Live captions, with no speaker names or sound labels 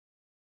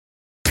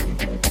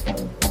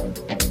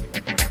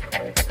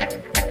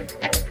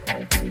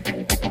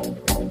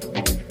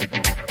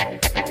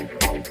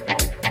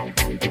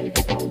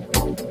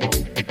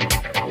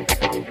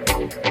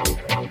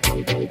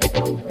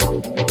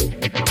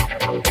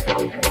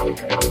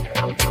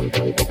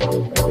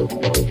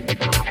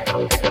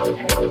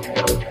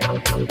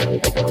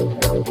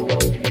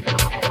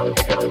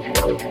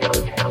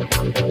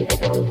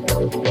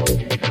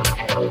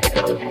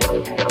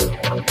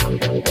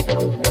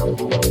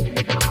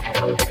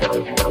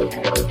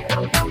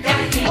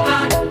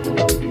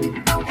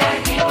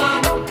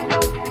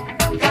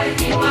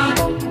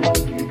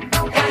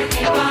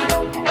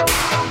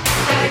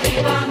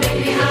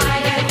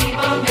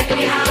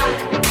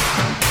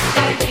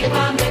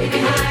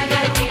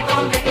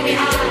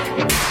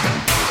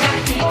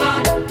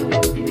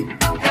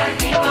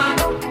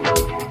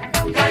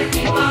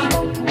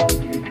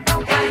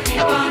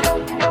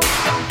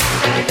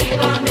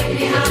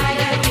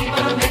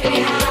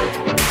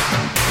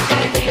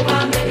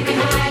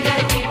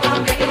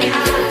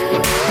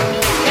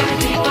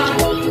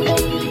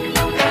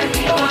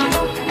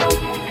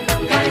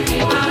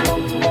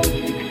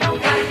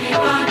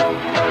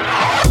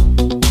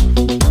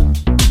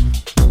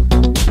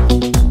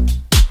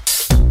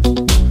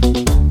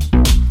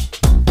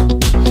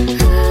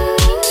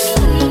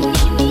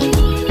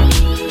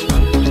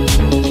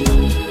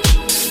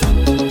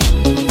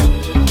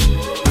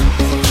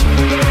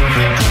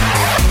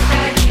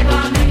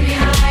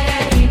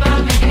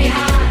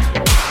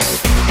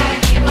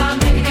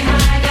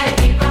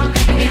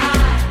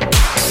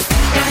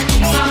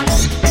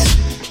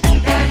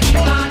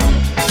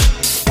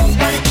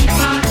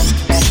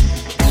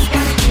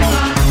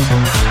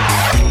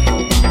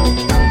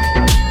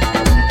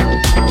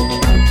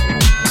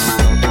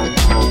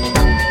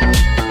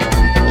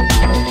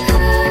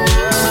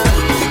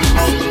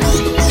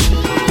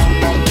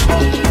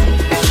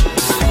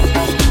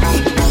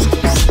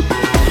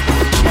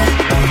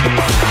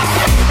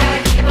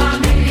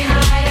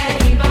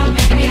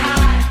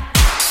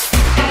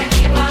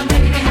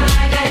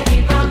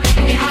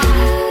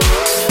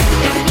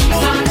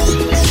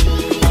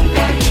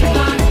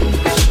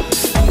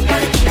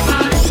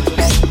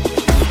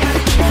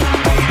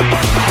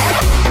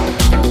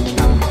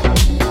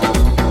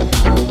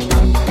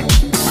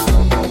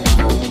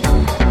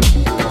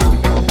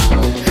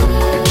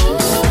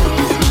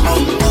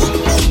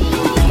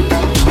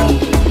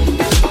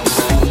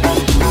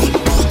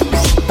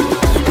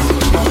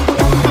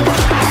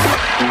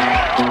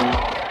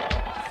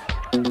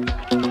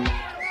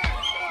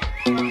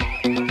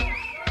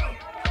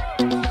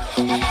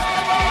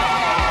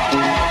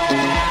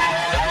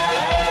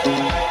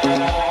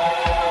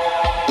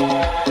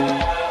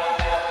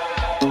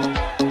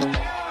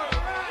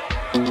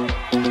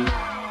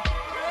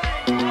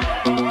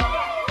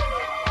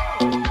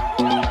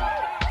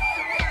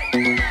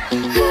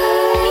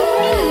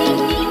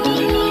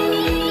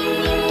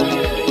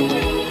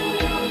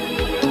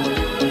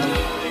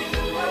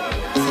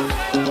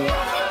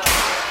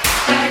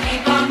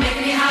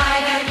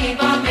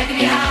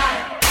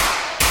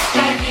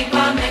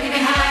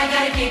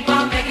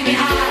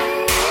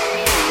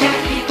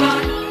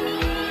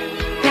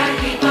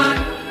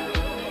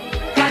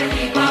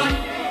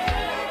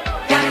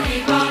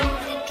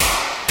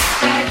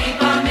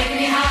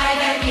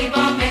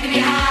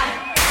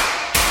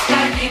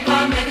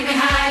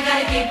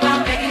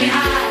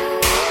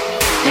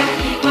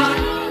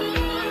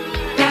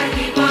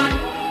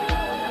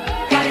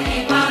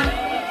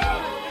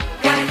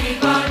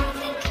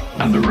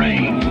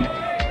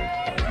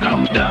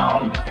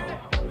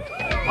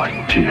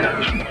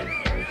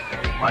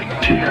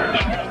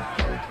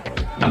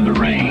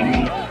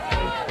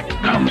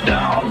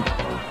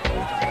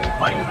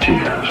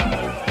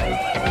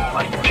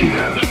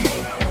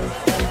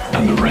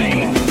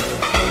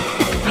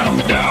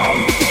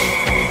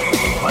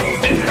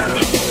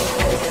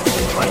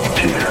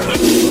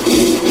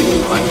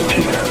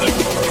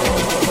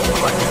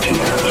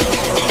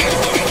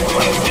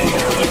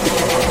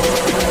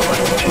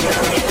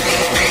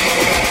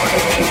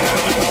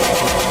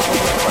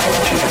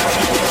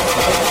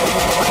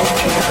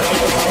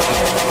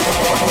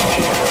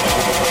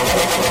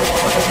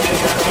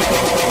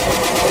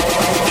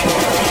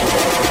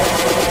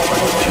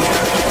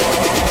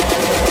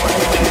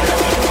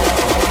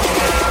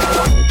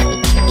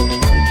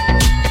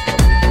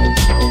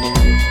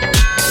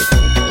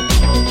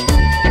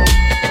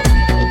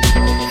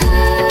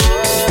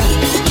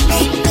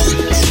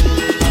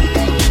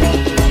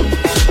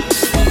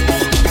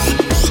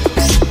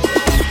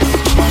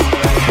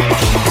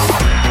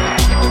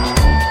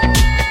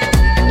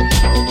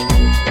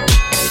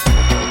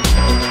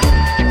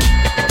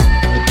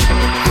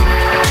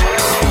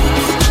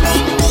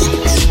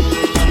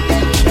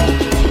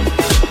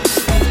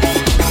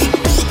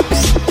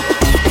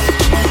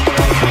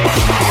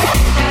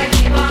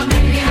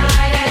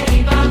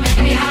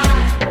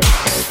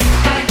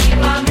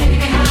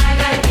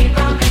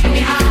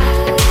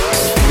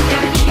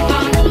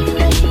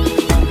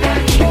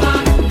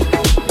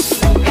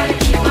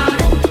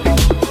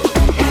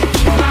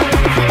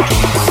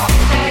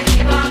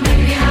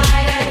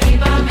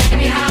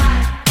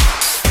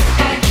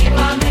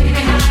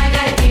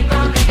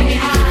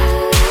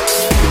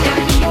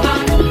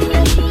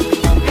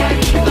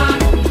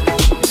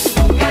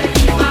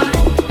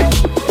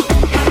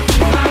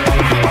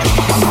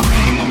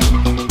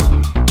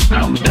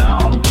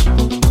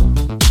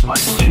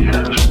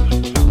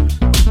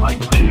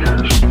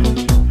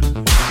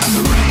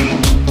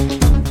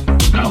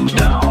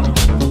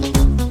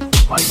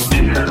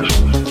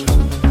Tears.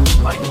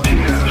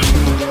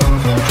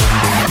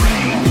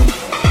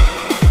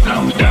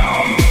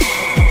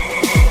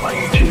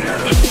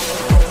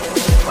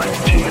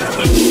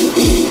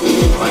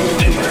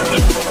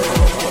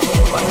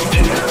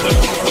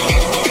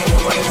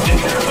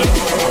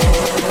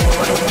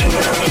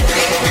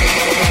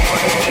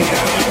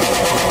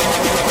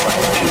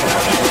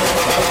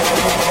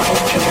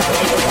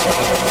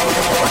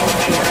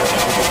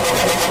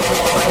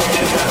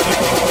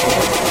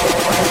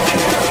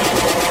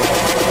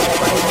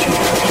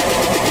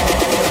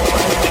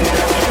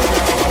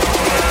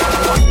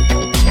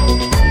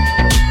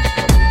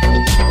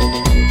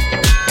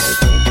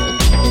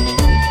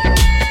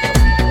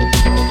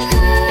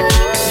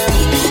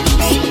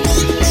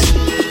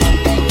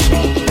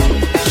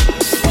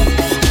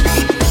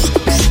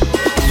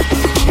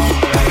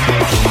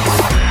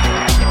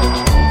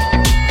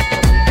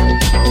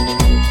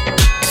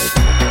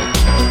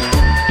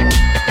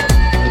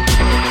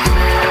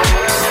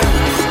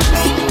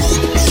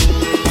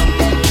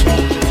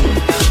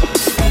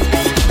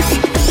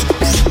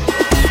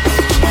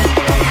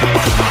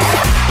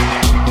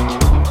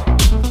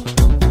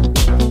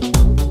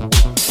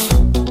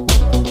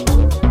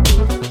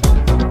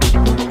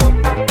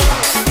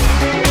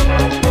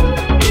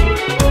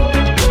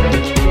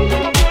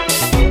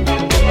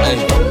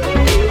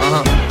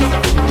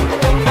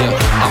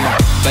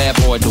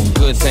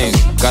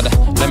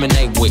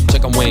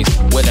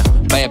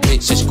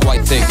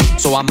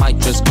 I might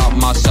just pop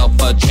myself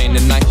a chain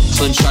tonight.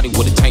 Slim shawty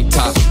with a tank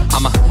top.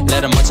 I'ma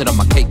let him munch it on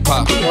my cake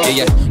pop.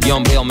 Yeah,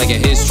 young Bill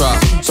making his drop.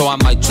 So I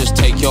might just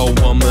take your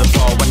woman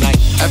for one night.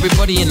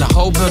 Everybody in the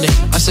whole building.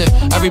 I said,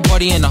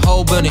 everybody in the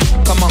whole building.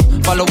 Come on,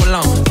 follow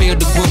along, feel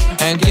the groove,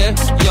 and get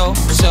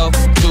yourself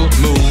to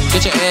move.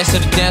 Get your ass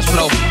to the dance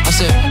floor. I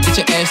said,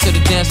 get your ass to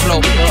the dance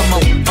floor. Come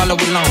on, follow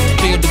along,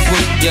 feel the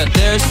groove. Yeah,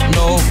 there's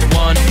no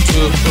one to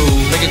prove.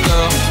 Make a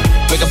girl,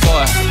 make a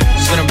boy,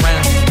 spin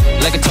around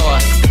like a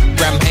toy.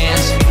 Grab them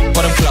hands,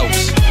 put them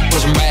close,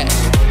 push them back,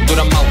 do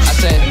the most. I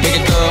said, make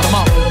a girl, come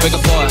on, make a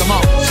boy, come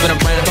on, spin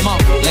around, come on,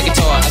 like a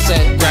toy. I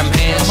said, grab them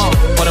hands, come on,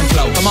 put them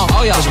close, come on,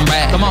 oh yeah, push them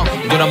back, come on,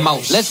 do the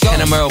most. Let's go.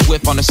 And a mirror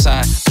whip on the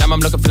side, now I'm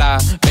looking fly.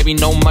 Baby,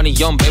 no money,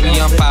 young baby,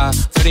 I'm fine.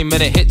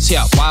 30-minute hits,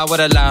 yeah, why would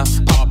I lie?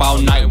 Pop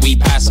all night, we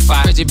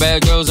pacify. Crazy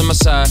bad girls on my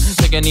side,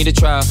 think I need a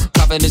try.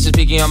 Confidence is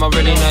peaking, I'm a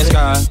really nice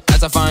guy.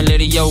 As I find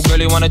lady, yo, girl,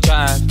 you wanna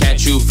try?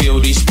 Can't you feel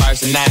these sparks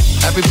tonight?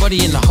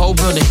 Everybody in the whole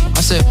building,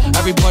 I said,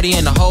 everybody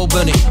in the whole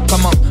building.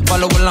 Come on,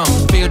 follow along,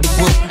 feel the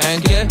groove,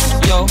 and get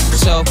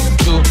yourself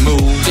to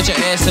move. Get your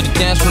ass to the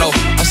dance floor.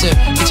 I said,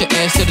 get your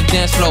ass to the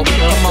dance floor.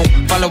 Come on,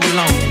 follow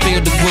along,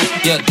 feel the groove.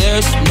 Yeah,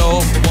 there's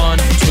no one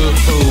to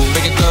prove.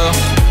 Make a girl,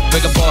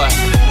 make a boy,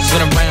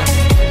 spin around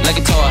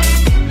like a toy.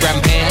 Grab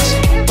them hands,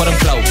 put them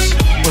close,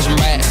 push them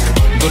back,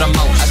 do the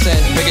most. I said,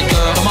 make a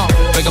girl, come on,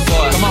 make a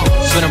boy, come on,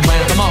 spin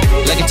around, come on,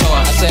 like a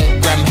toy. I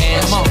said, grab them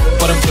hands, come on,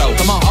 put them close,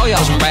 come on, oh yeah,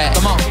 push them back,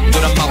 come on, do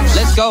the most.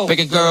 Let's go. Make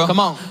a girl, come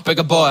on, make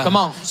a boy, come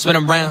on, spin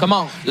around, come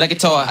on, like a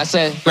toy. I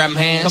said, grab them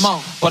hands, come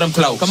on, put them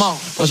close, come on,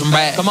 push them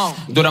back, come on,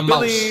 do the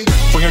most.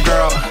 Bring a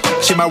girl,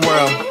 she my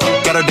world.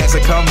 Got her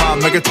dancing, come on,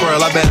 make her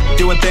twirl. I've been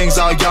doing things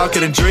all y'all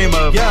couldn't dream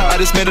of. I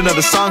just made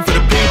another song for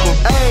the people.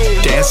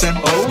 Dancing,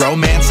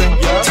 romancing,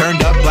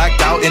 turned up,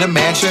 blacked out in a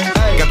mansion.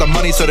 Got the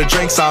money so the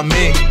drinks on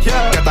me.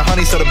 Got the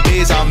honey so the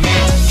bees on me.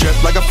 Drip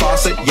like a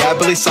faucet, yeah,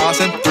 Billy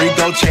saucing. 3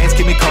 gold chains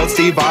keep me cold,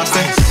 Steve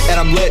Austin. And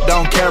I'm lit,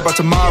 don't care about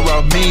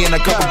tomorrow. Me and a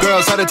couple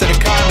girls headed to the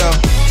condo.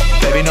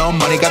 Baby, no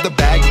money, got the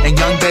bag. And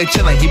young babe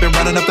chillin', he been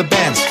running up the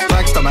bands.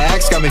 Flexed on my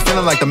ex, got me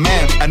feeling like the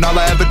man. And all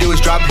I ever do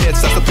is drop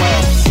hits, that's the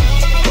plan.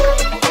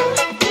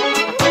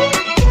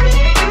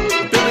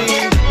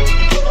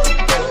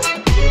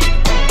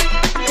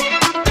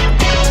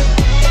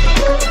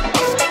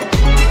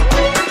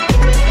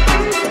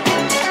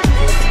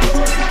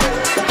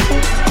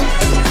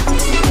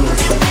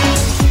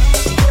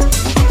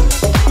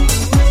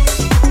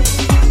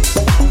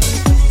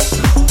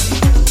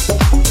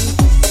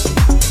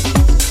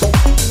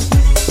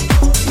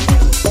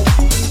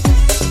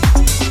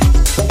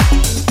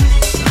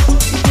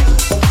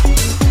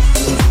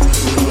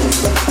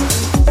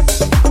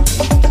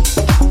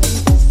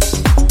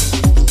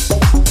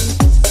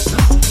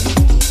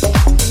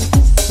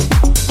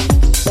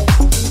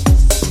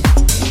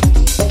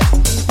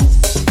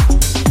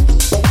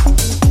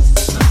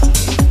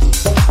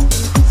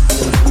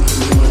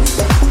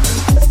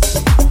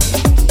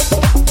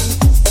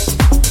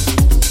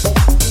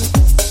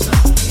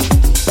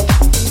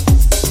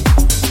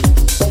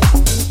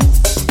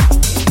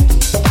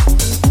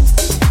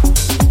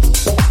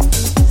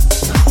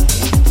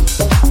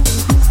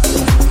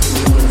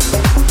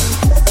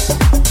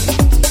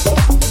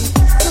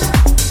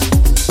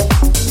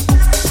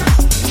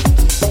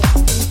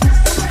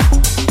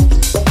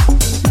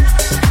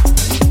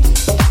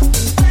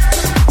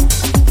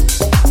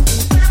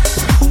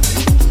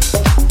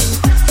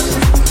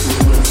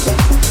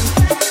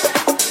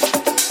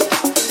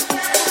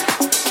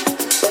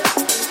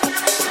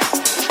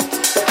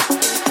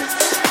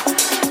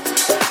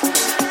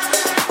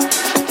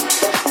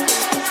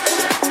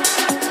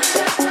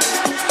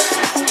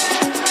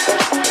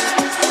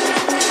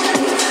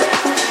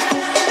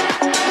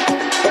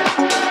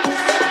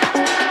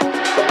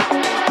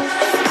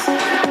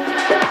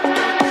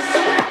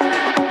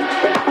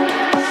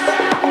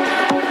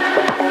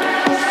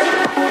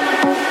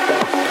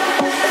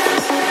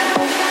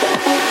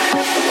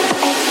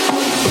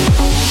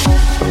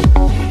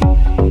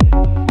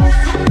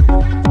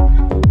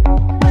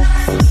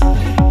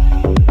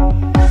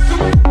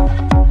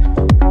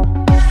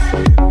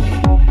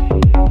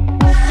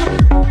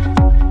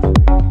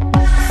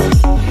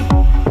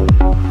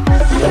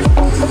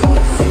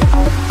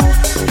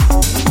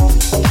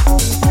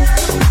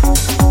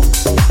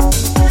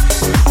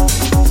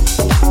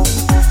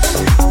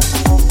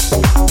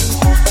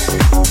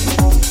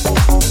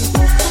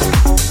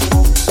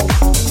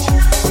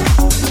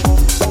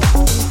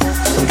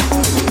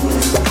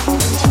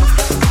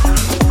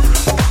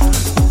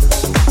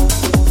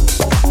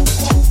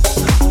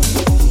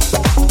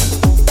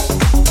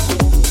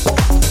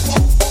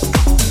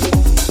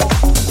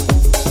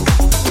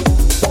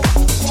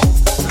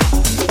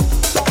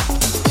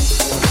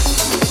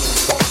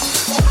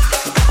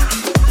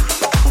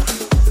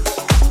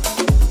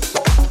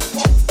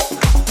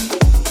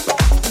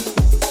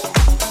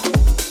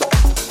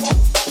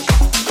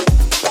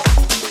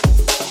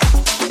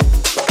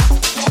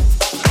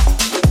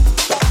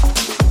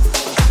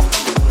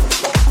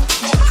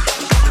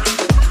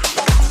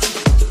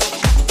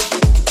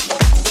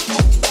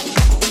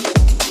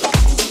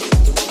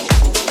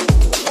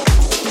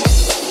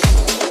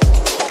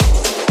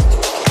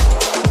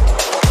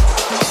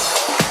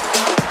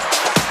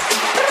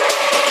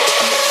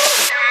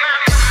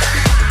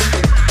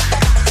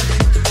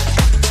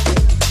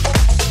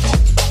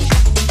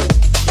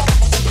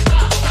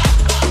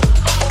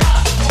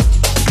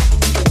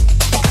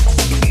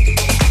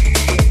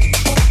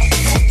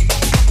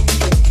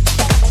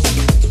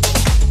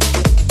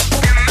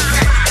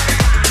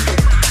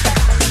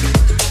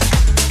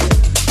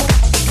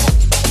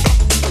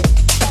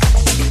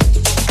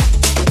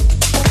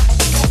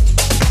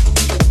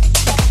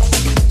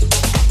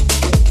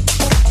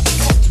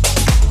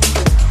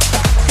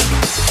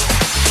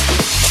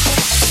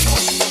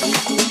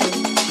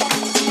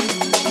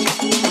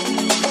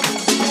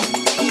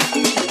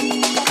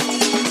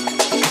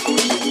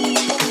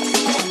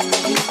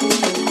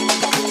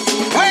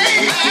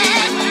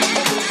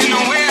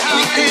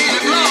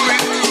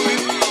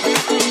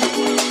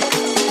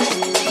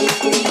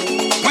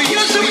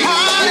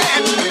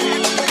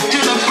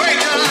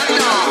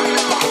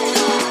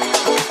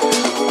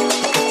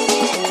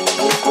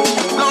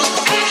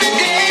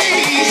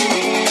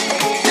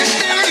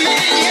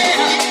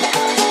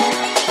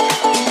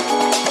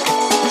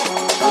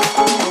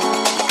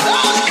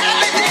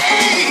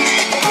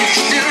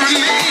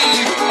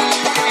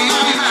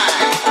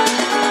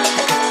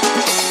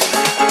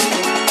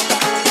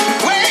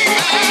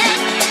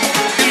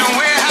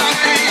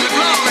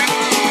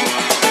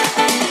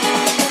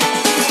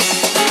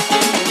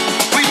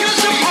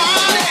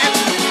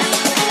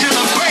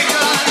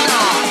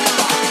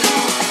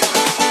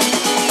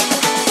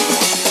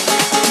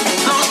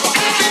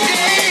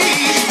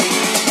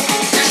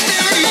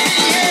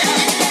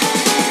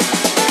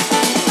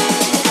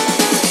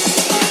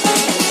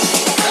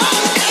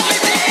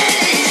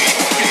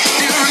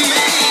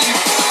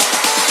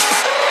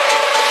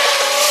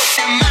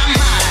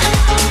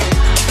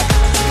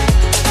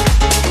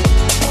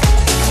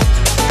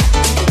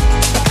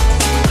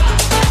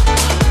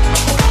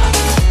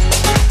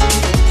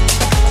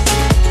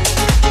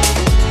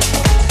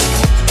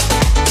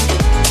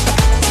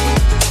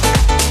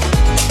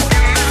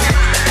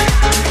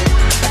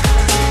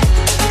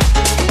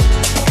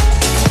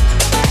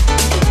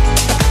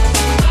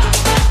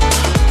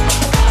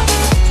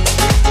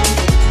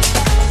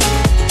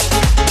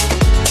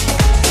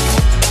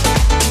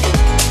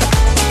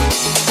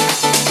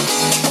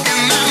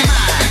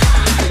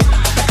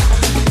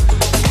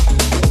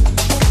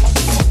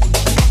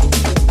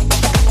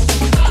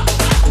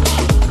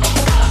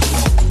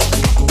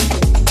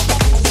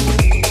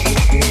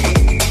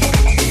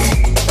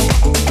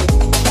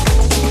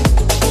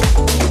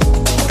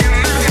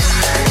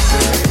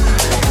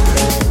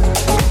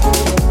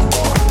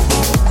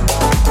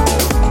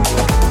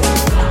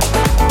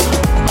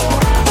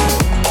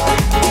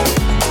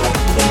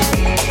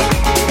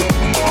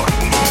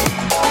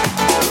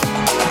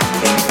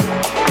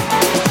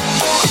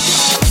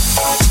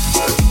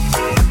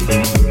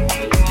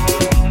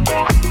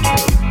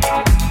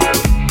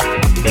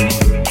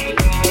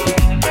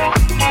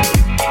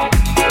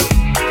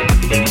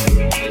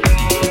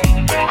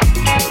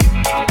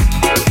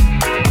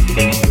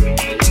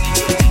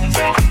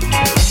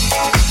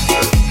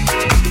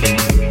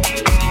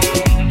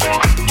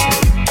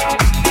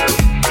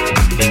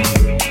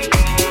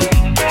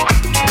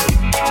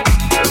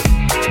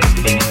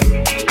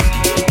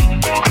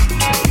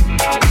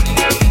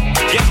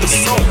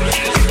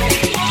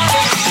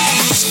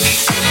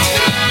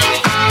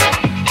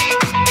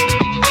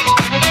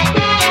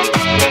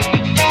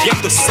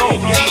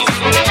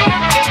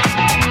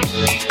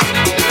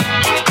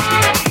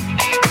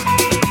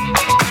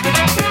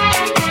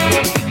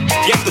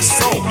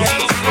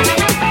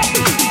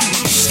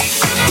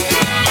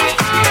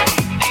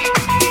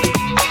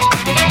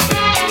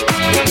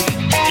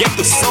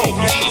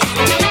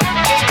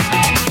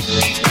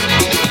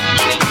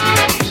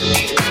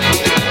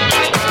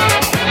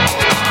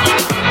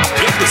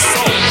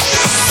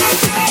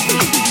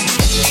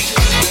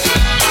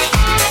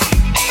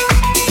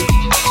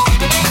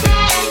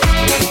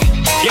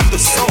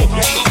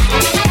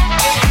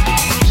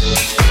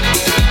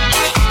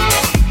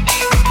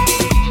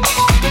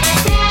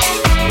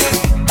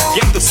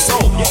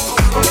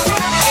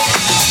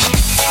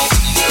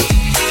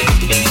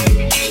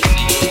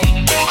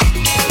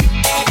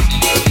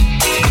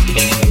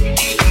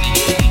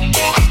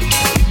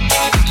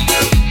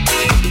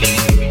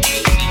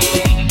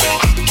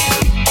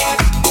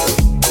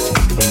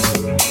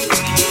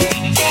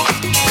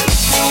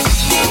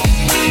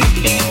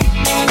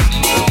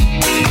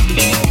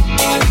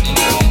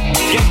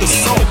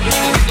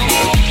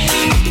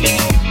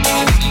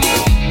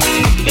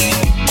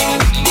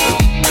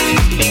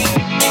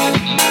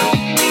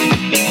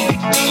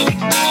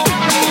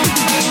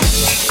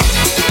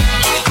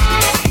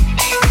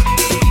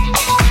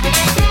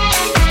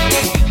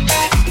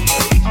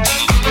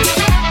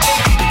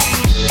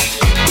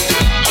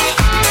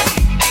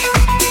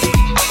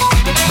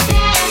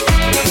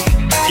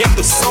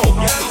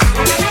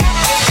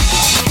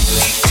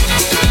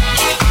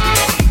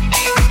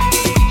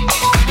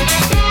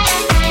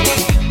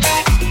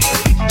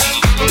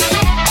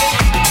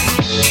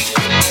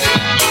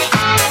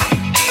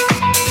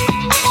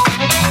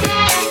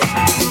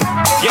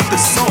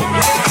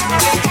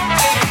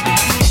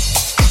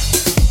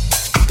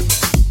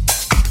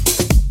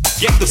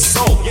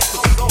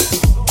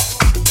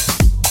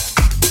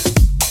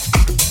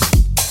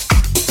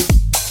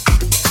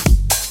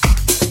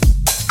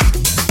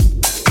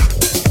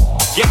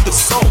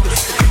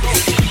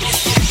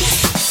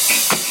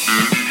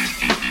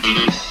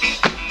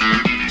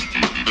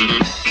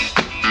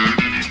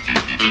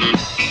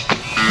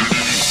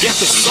 Get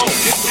the soul.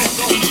 Get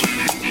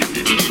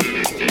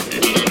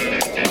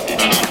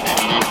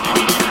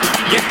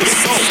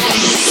the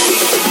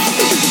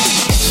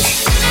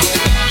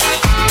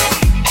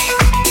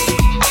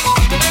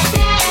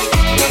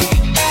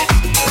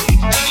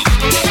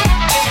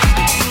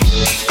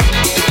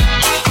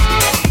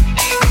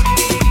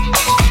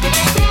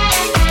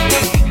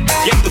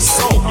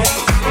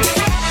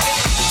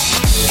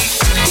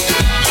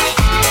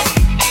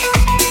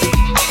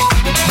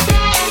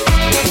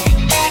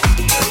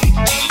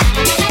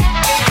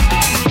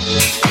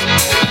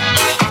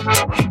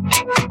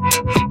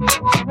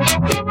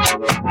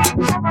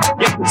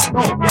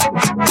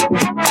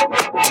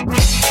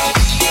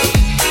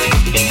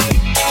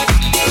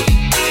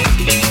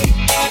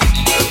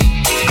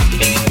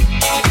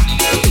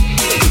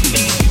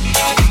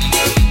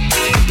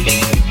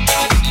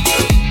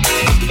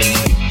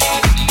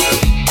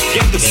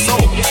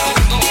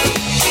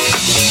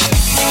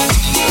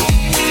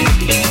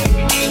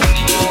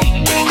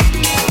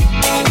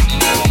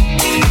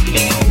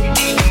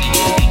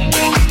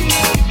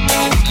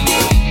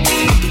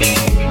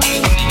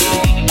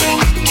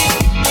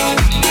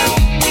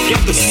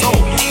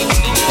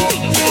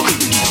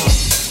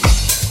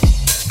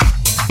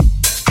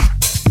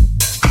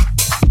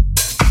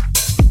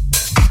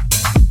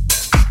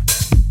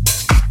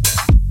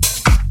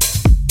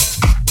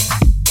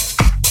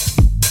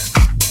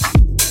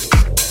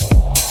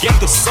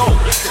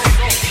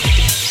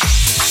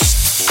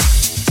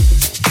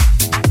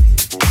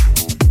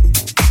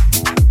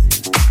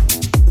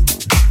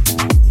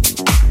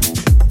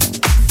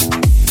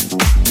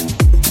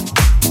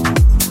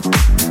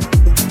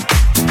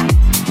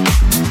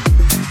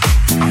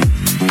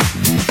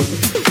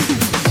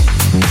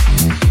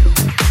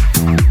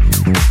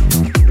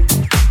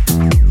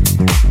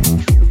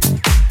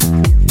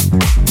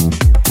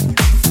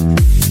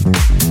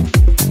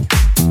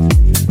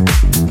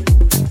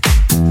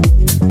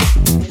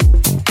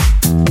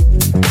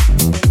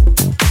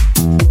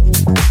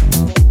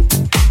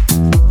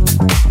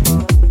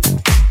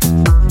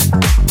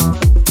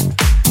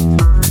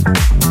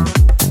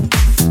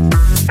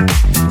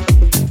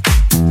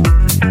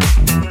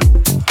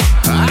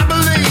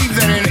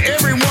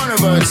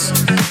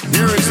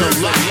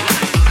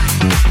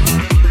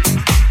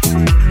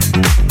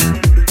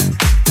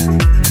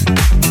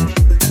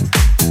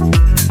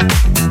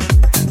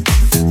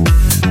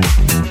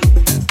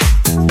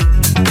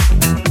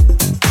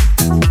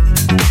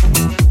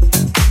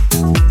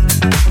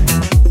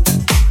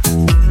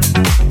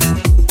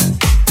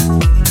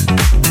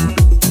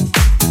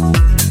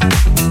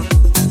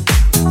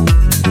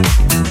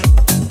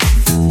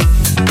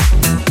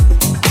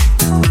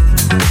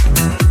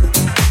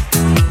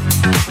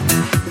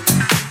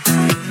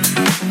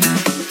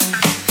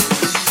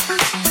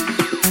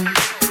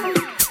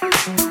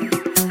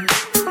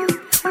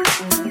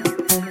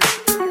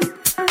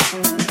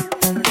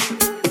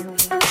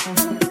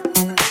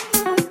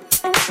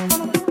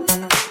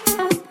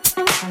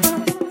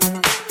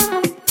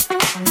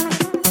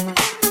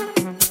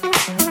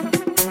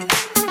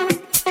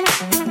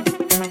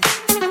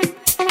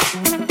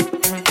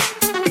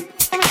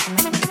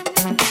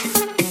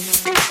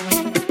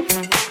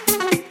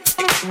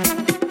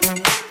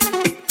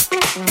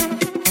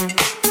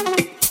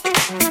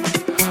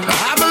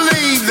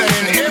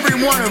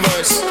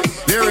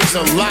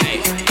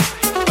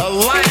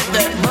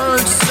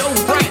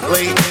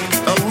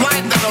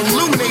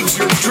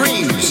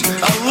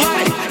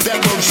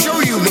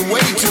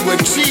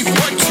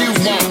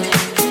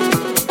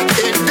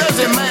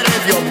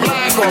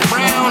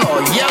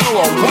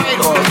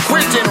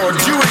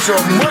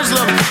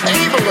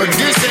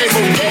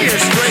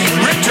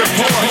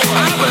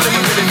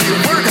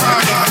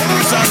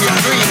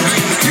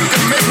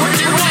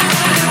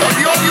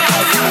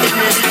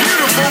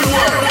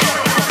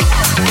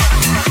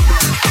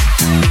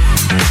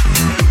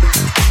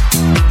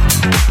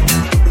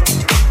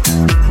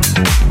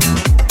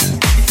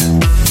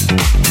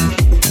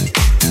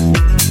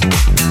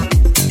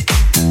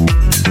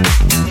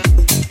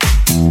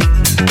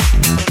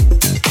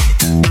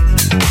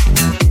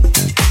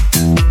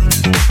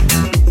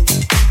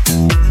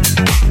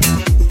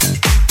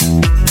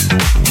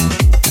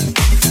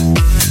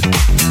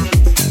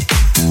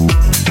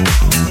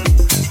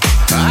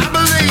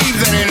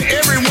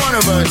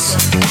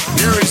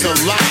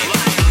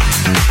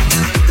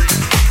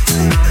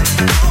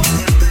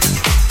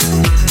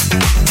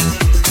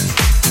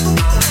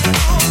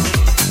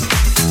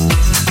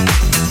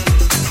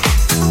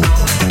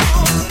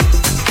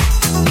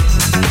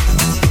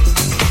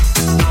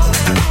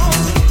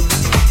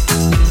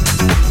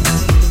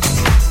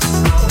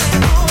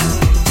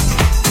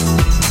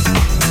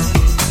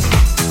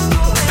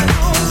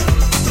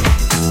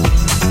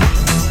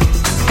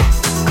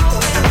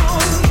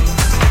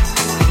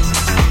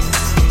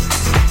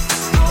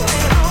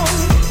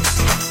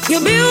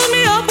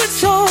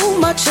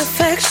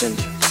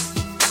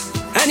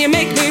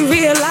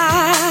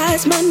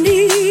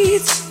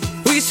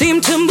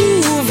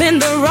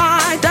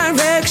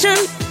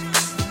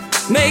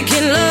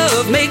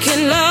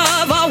making love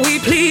love all we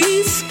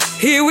please.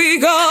 Here we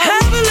go.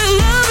 Have a little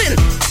loving.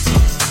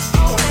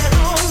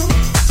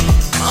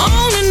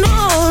 On and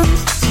on.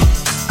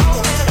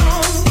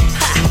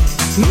 Ha.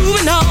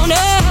 Moving on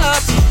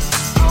up.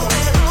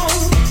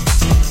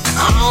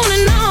 On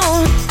and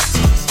on.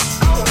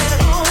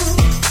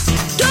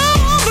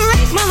 Don't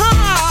break my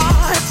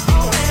heart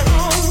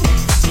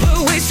the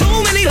way so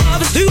many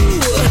lovers do.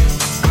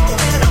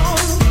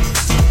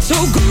 So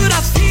good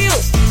I feel,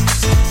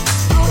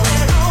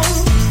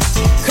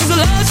 'cause the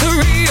love's for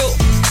real.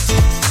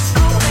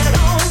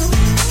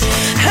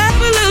 Have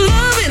a little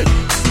loving,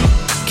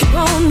 keep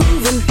on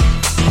moving,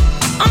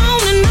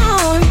 on and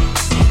on.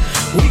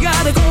 We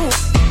gotta go,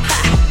 ha,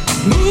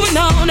 moving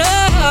on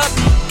up.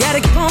 Gotta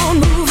keep on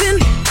moving,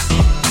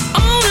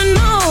 on and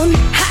on,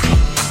 ha,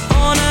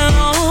 on and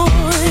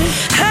on.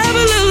 Have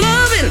a little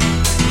loving,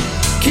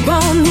 keep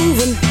on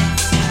moving,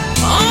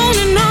 on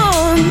and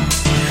on.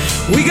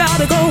 We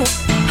gotta go,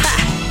 ha,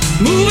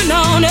 moving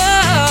on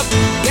up.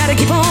 Gotta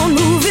keep on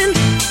moving,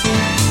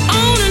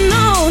 on and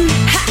on,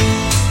 ha,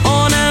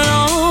 on and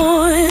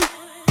on.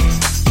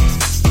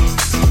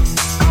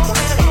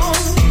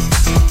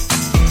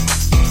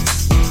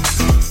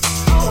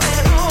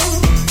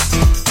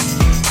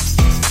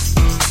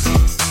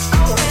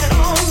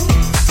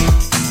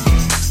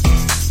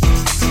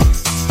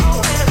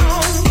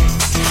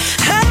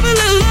 Have a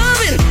little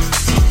loving,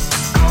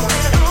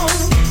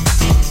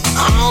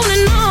 on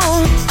and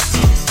on.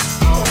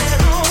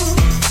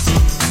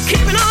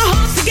 Keeping our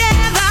hearts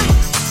together,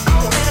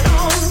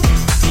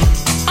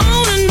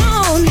 on and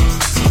on.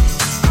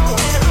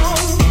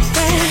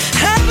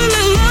 Have a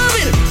little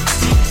loving,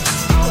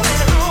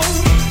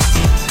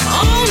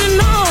 on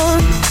and on.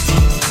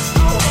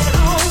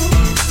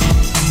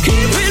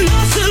 Keeping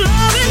us a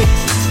loving,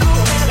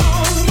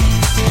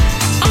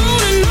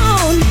 on and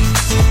on.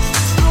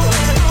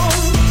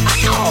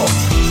 Ow.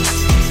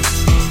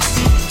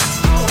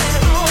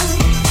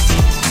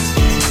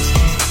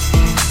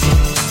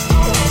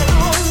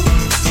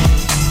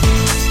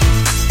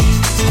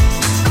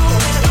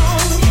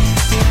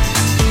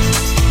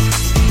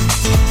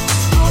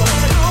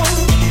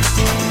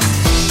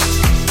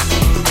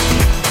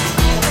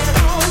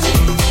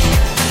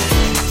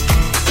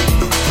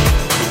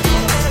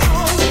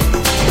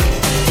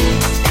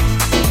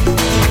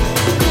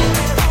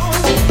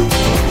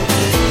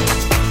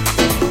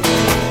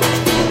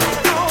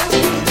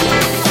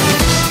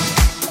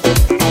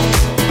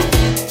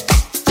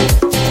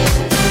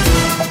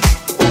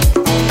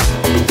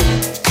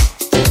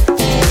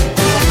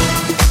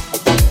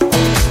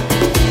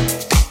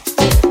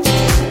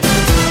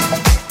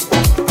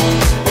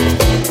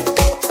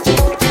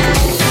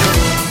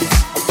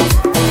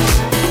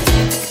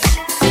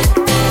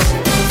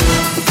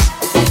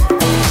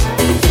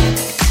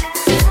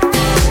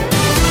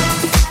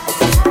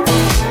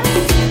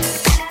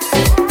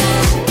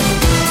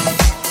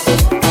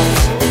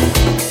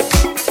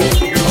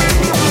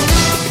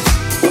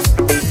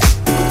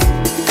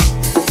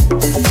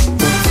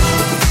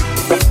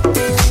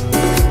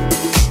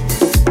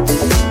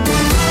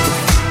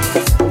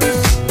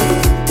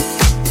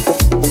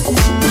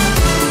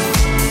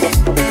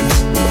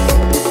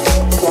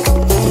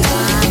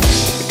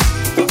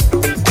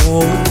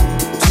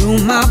 To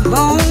my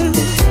bones,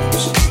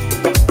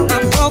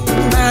 I'm broken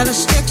by the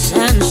sticks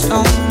and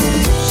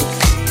stones.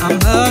 I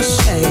must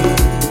say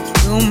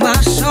to my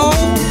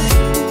soul,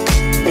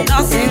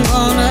 nothing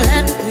gonna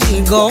let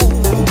me go.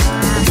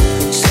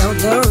 Still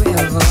the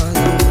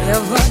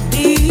river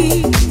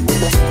deep,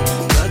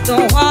 but the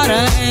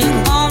water ain't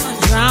gonna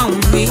drown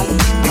me.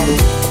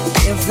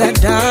 If the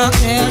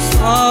darkness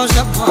falls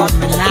upon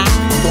me now,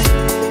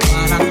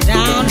 while I'm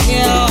down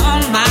here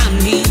on my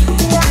knees,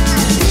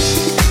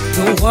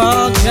 the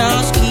world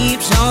just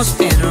keeps on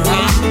spinning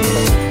around.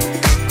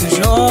 'Cause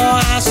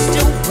I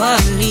still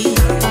believe,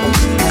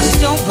 I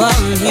still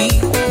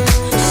believe,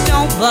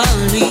 still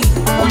believe,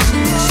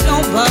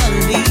 still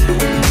believe,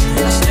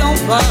 I still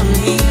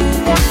believe,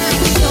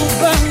 still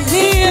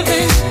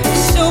believing,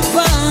 still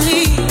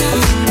believe,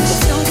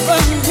 still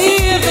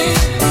believing,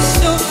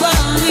 still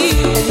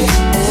believe,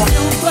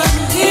 still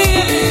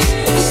believing,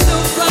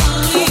 still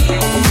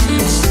believe,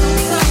 still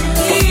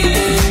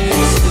believing,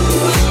 still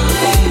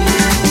believe.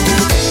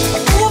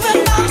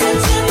 Moving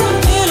mountains in the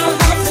middle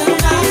of the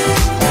night.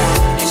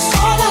 It's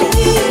all I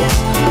need,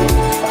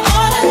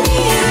 all I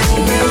need.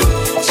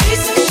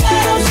 Chasing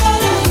shadows,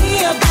 all I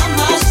hear by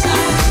my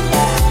side.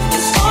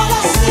 It's all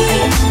I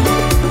see.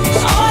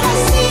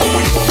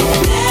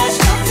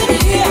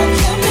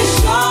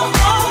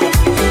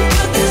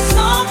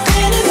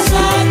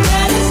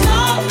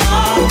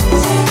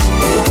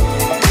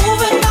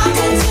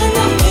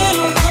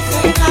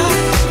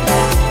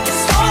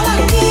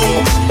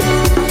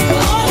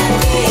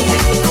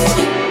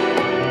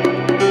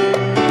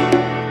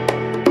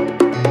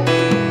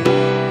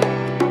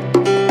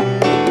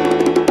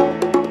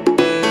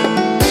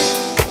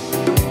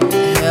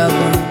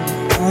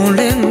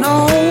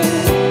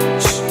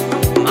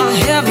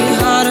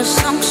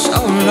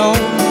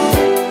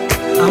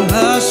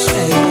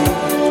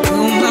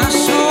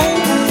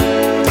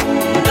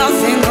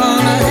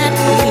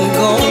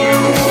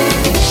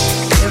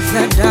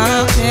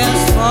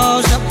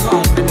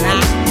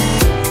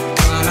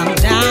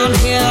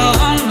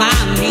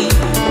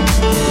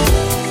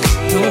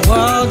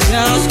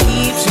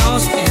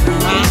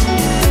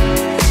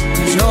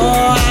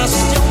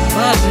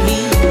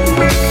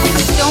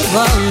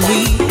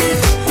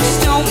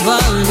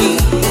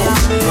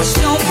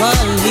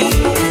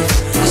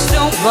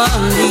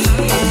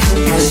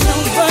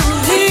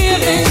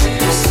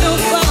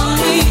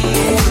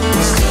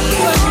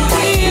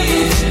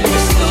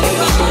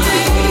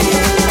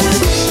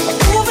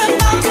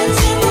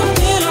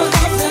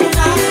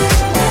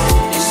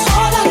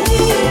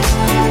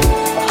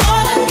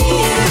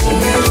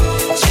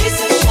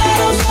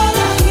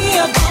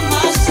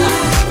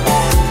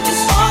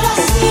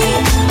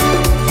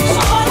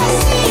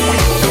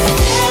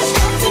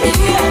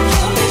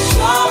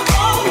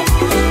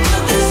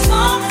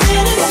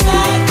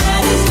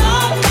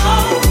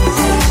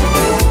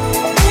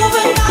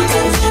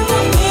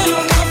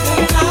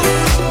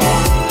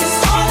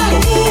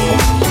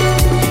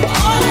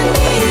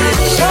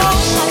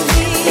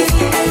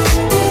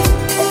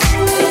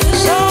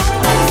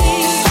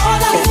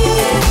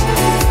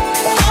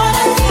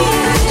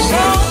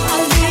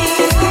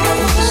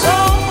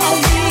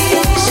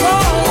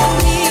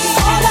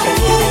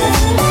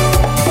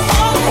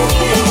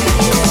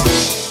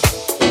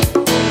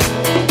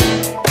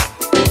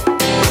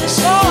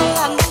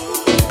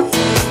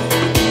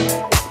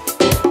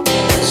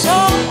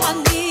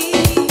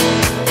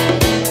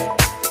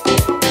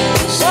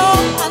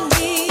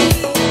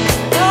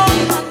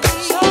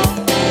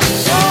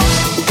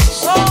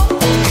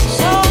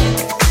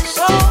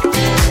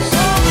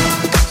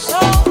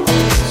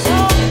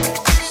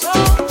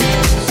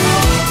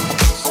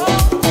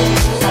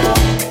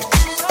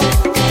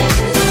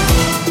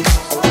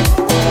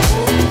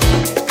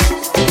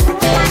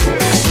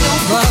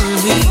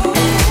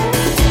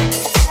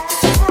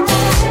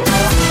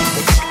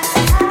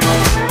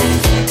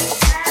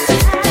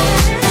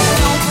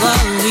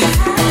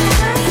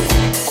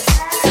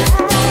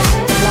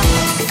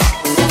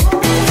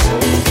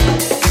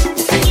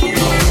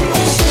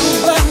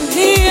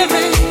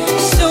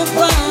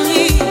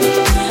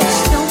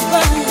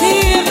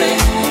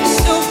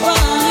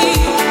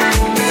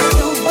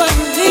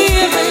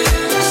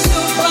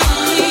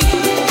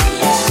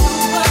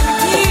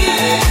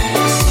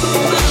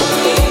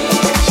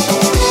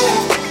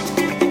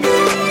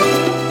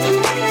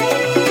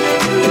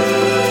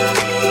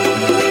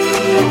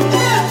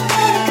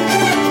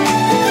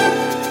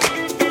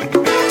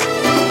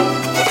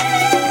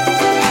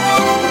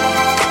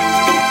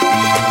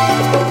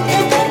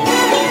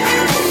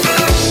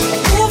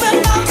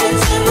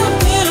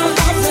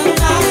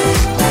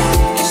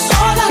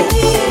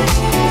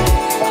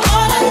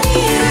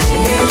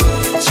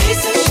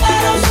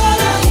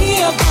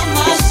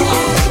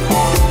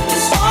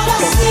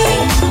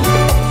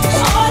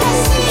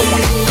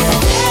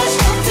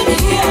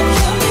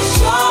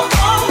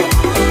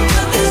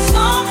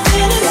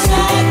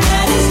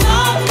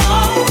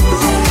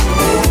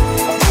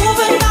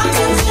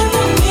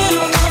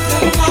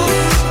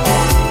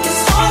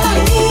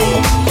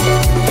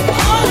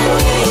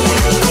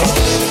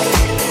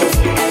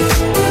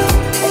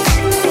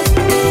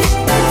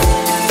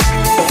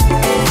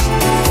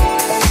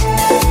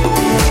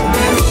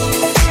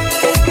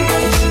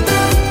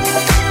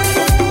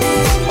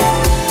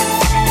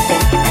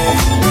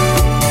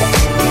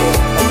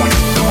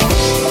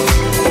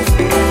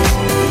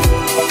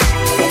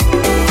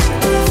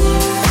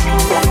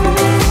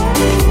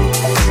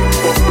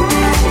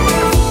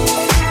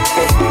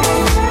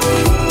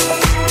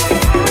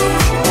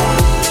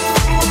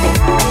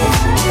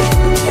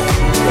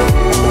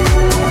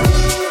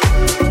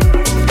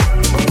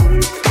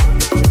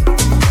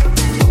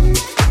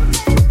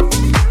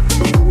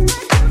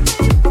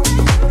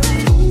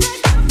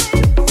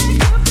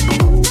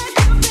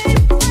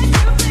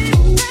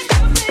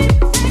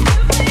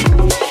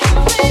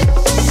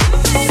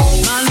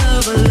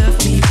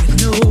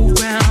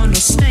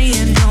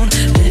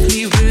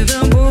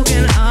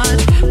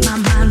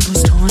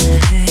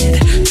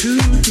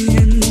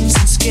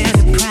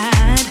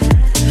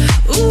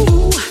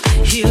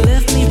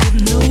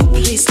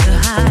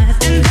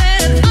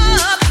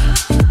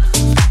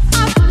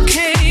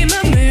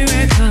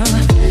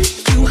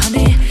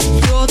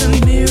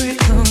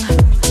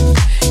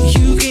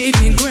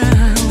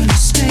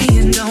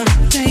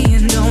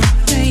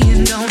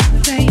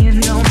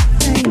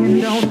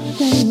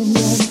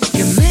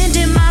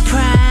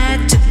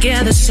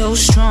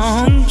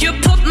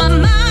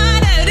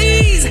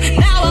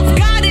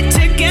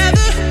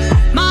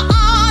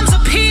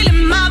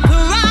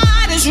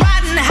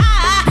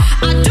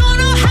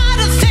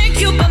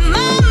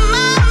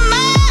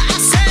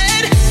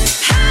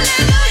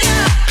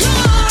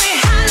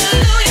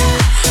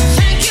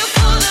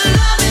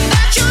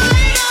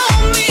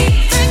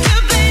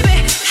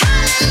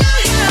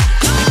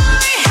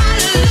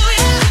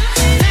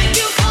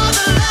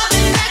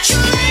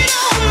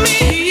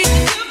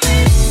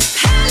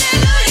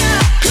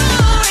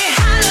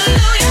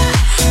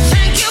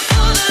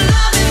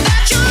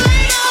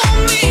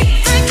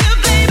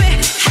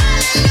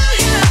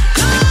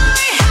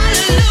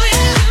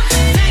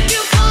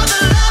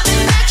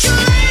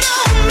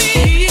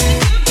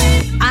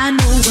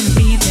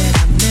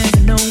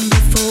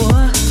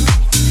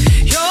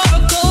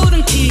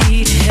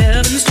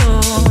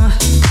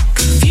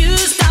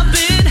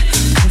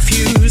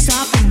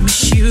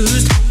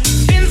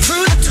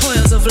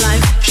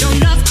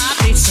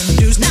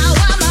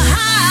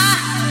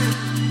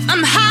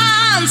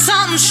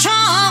 I'm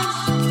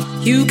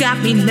strong. You got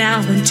me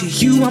now, and to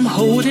you I'm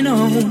holding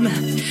on.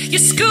 You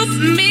scooped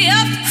me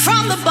up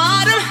from the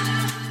bottom.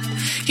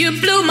 You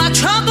blew my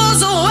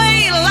troubles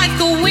away like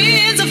the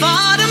winds of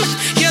autumn.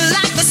 You're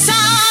like the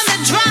sun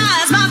that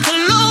dries my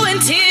glowing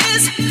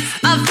tears.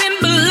 I've been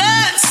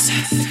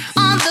blessed.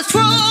 On the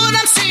throne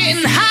I'm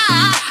sitting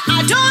high.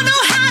 I don't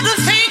know how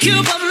to thank you,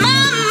 but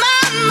my,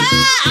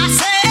 I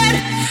said,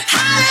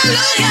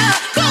 hallelujah,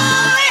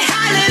 glory,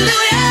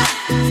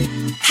 hallelujah.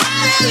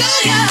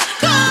 Hallelujah,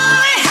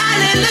 glory,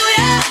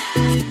 hallelujah.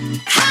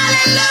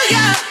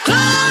 Hallelujah,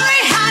 glory,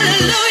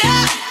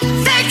 hallelujah.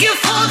 Thank you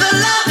for the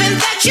loving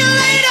that you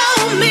laid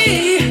on me.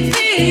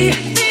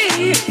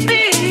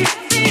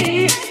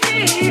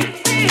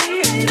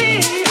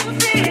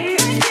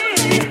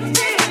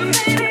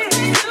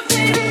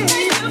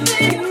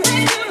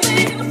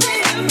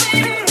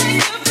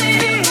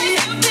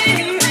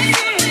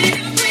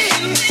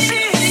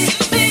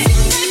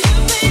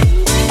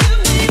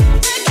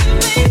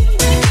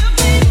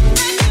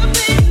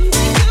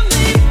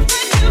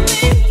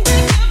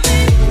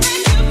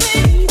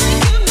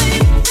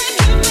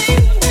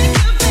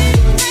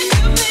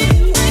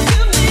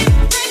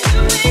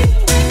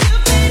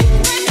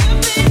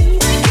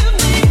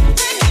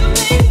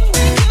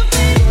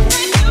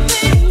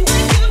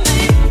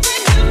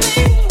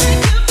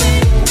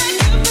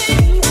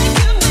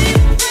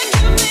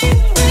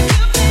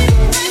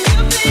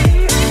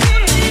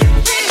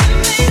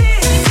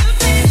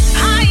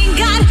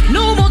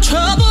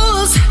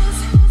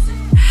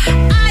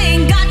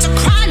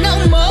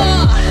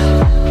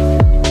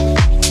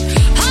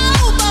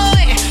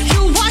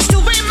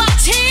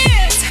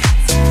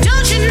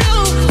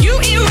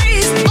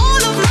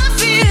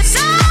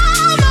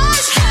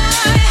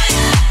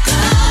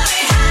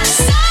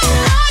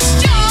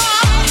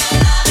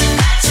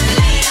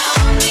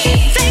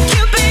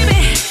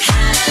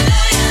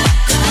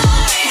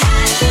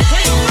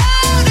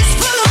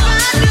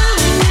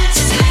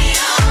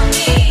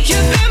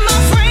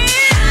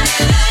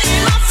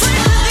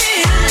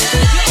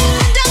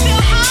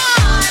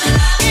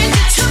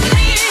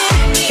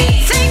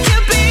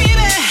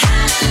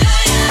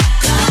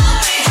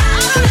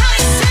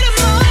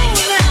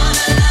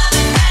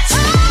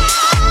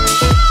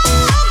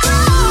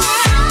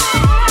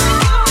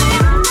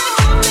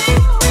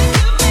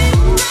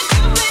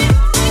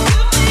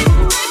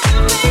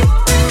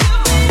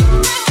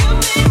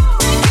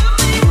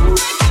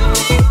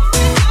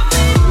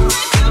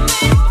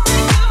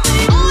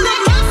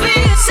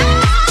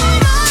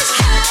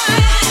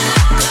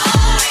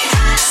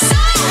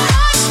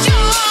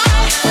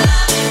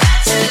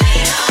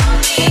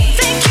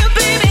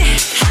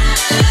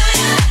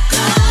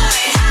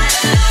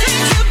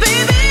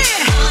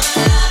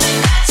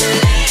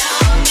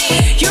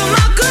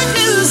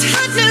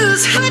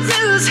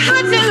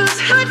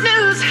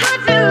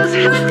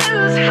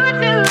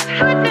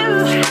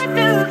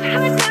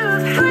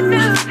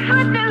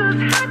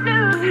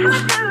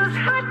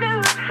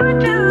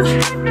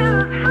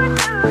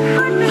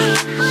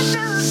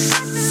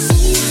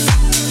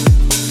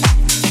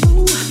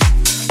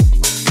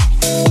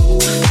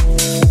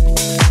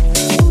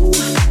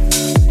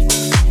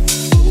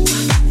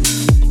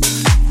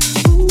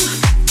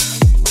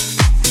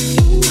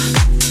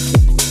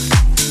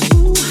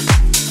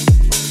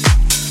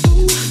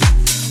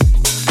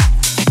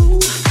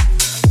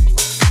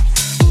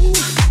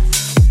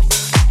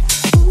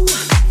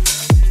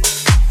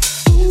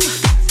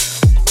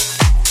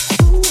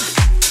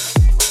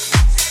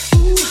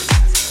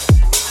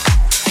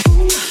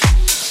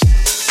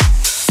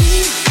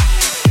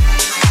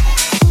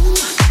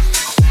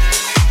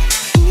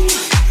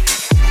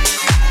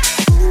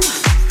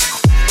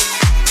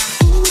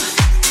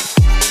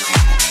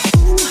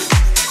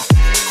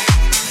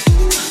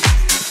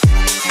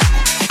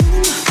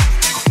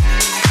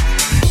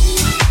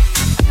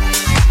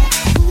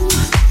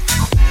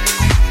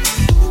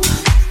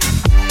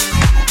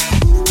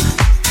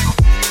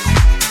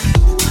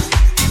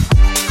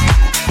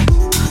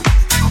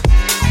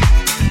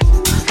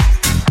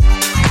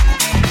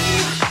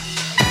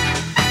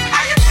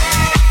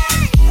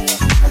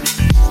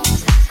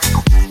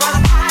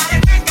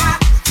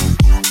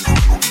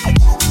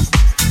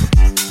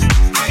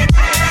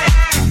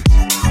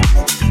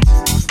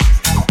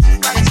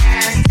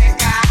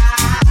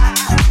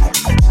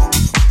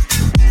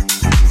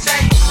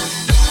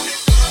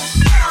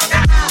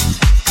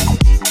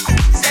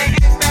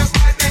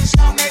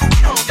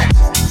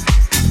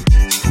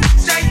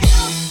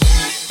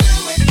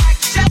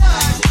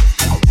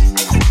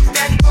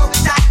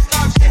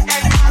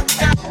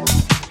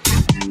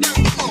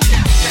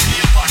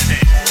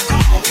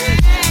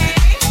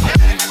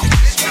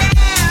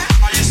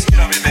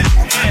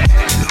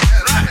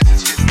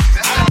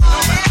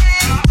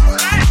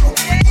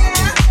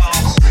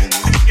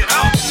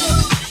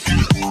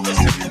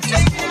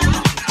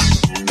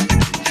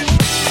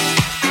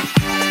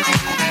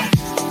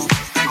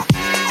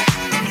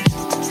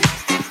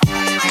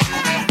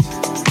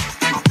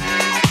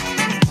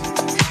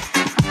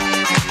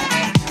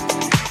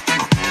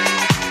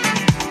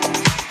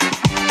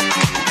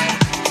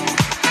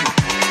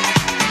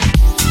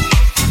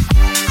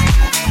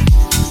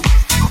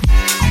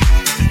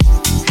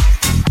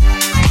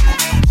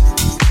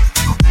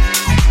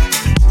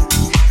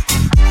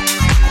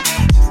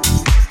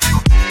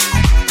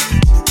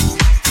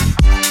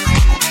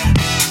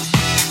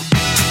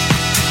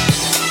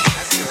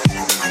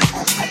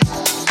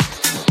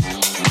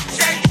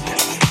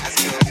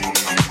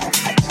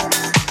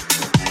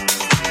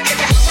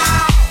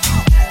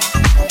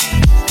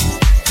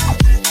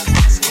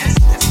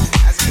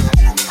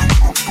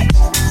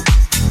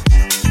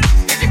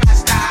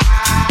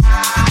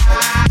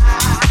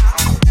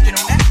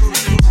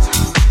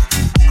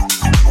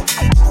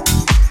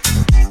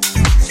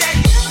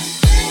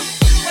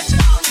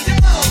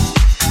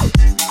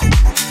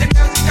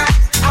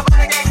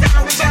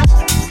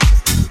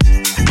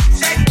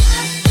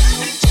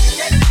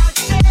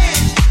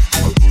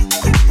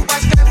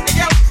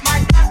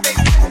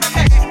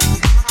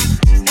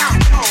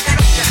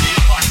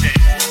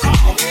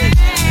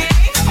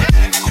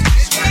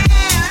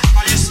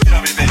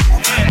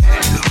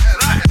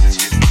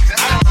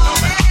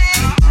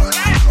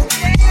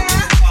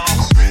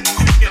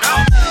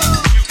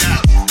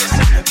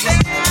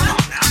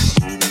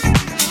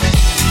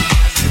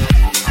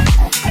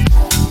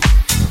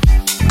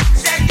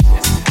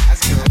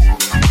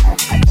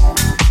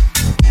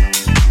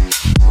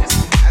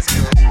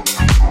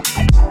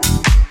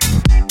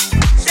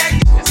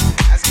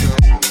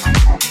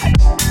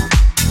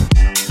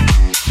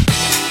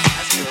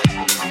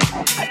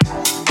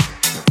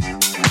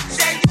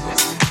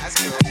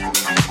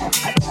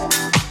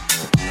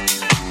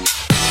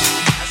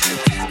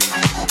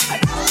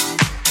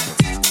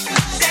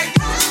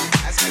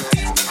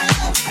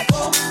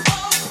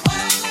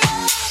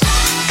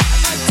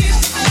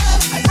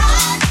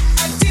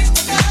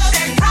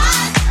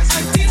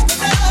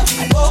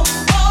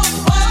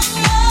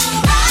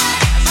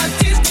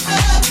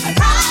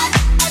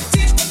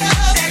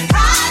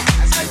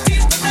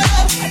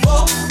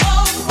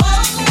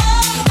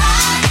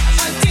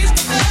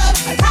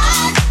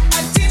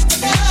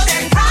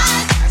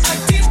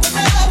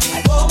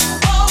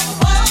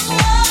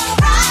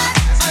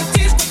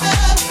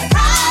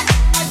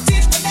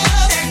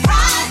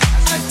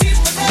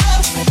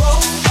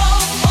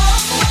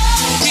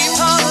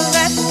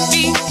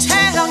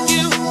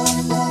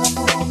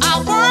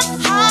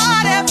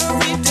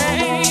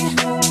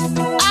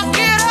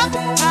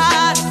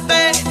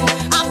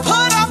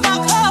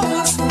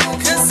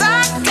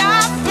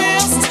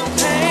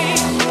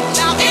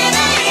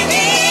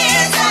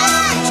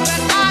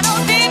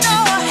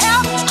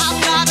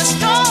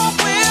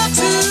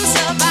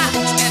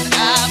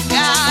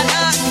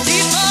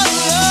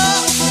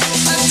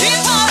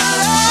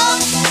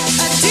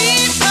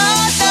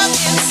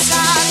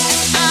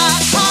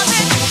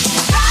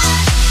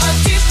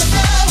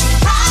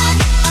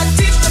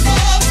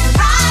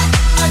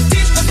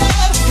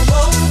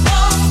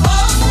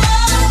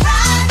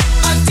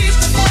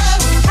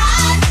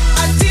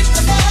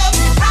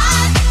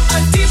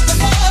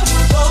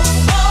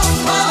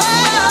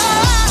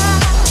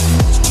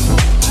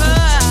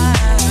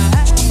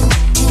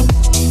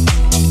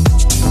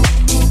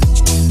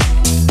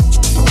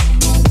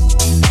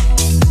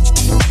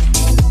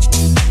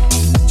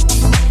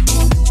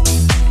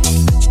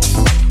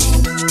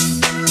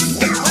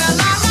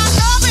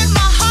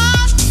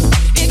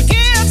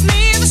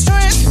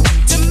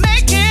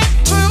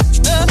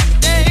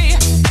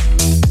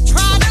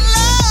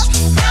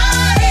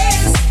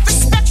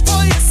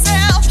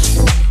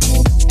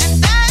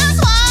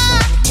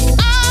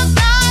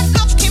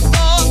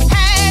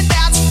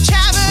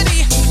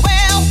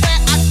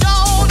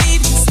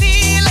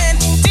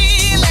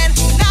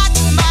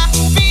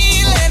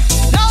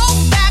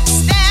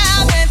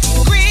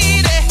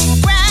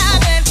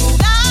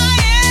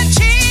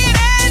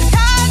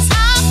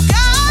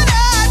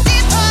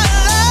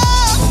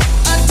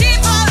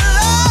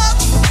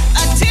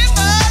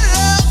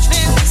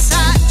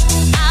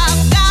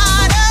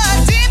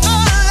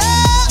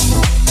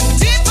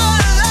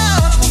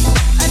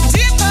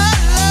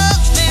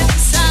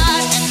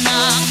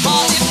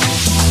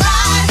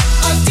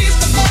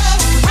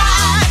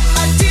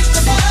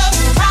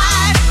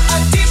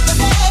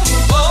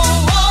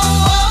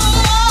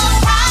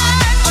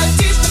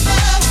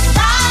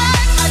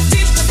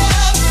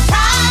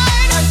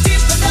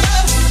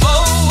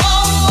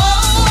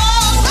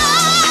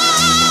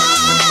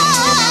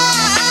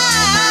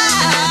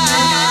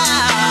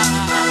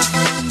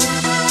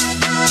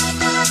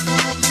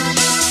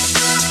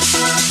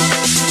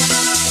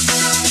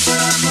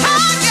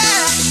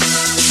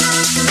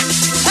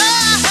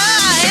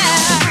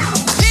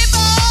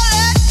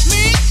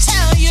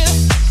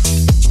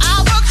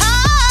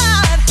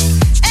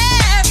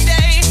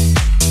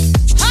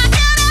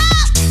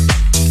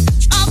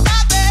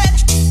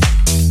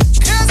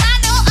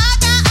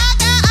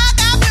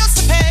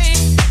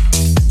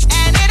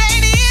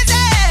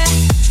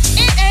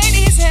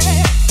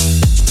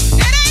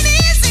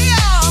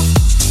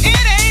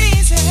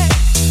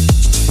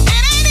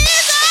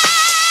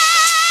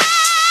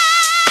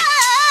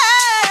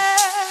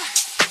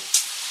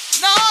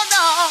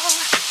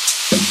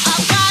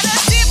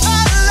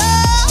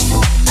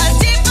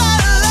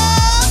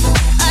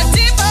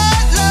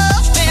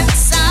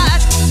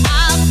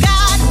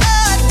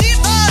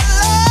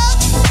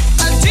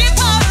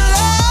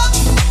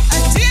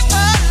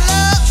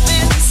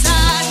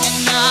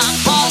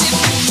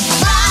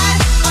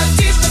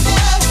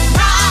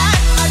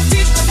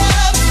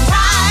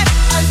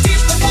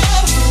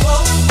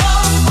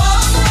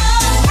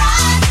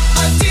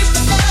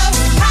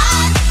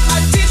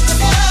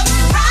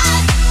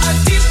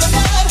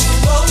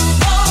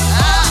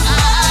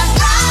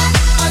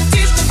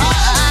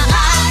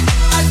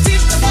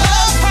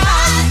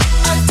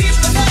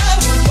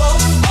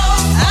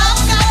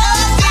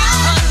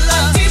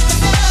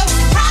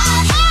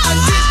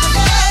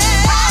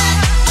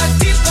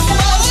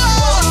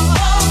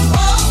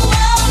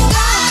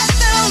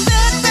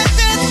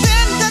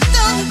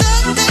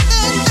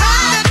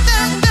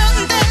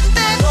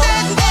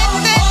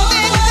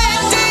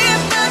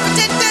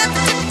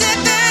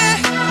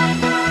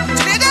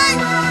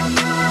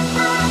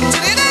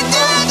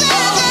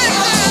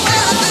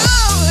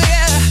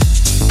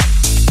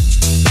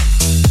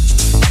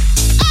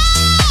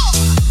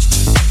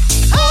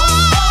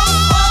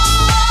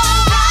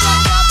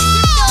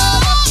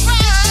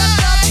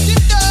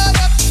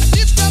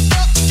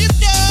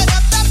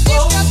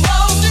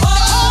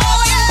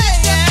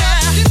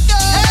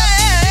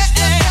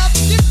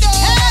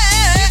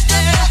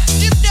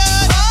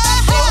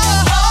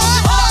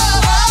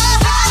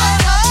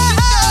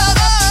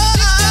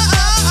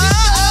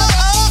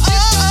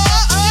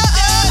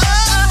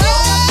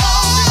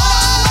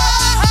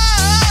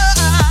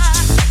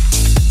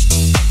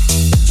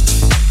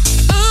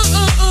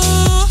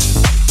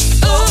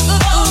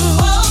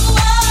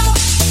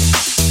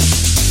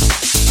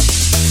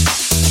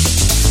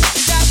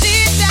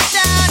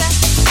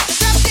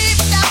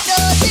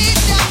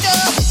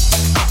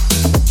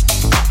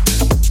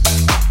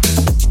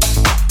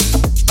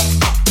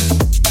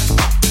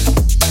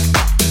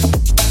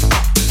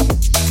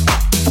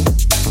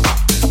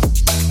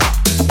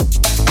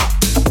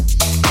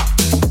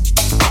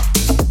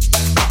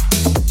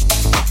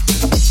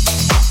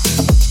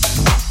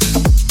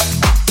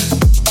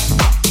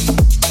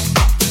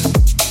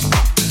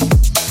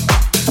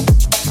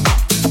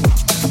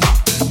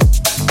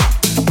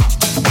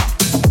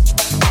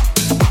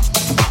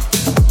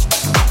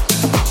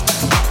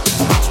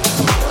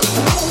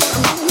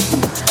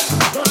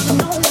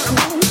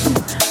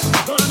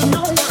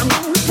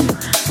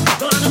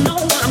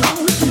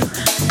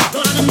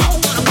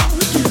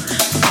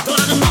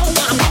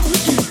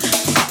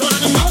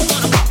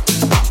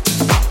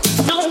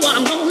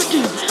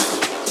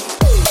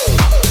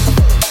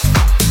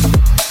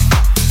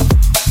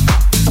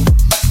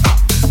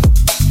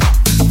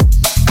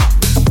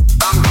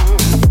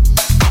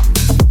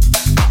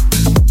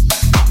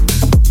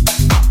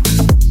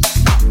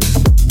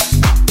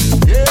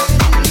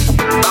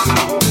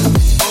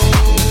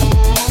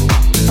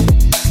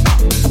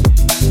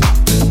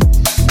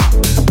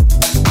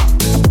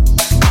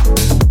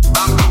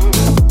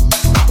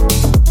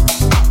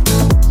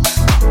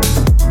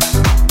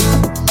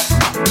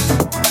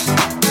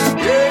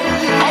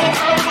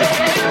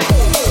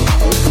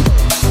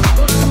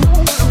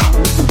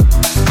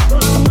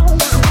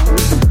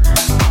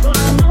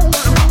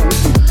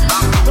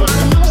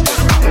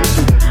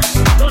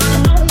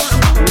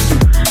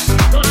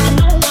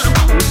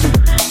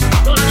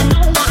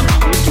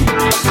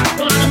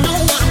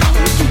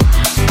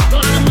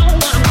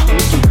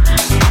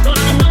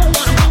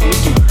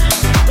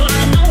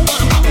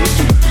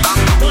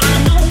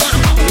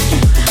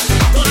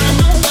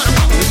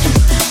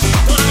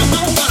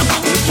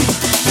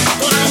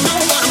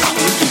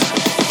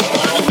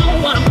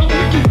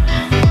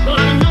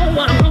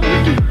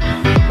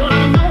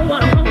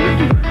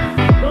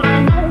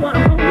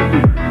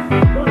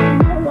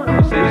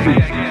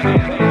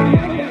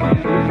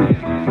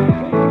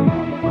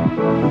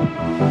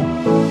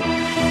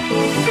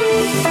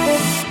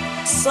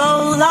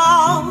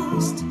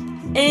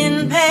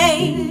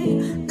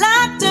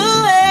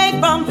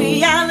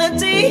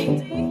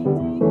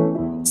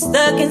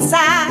 look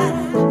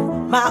inside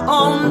my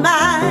own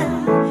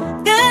mind,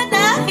 could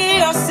not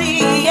hear or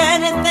see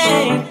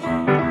anything.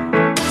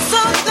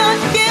 So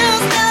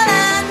confused that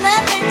I had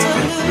nothing to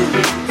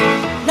lose,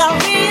 not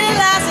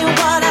realizing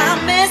what I'm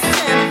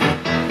missing.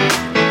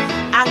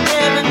 I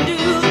never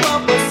knew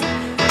what was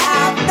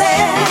out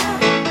there.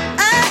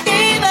 I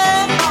gave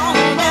up on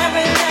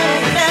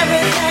everything,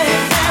 everything,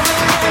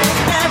 everything,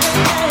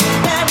 everything,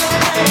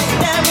 everything,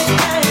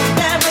 everything, everything,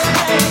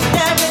 everything,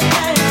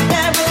 everything,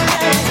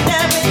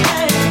 everything,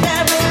 everything,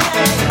 everything,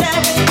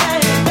 everything,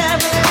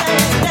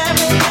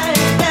 everything,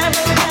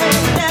 everything,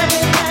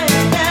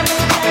 everything, everything.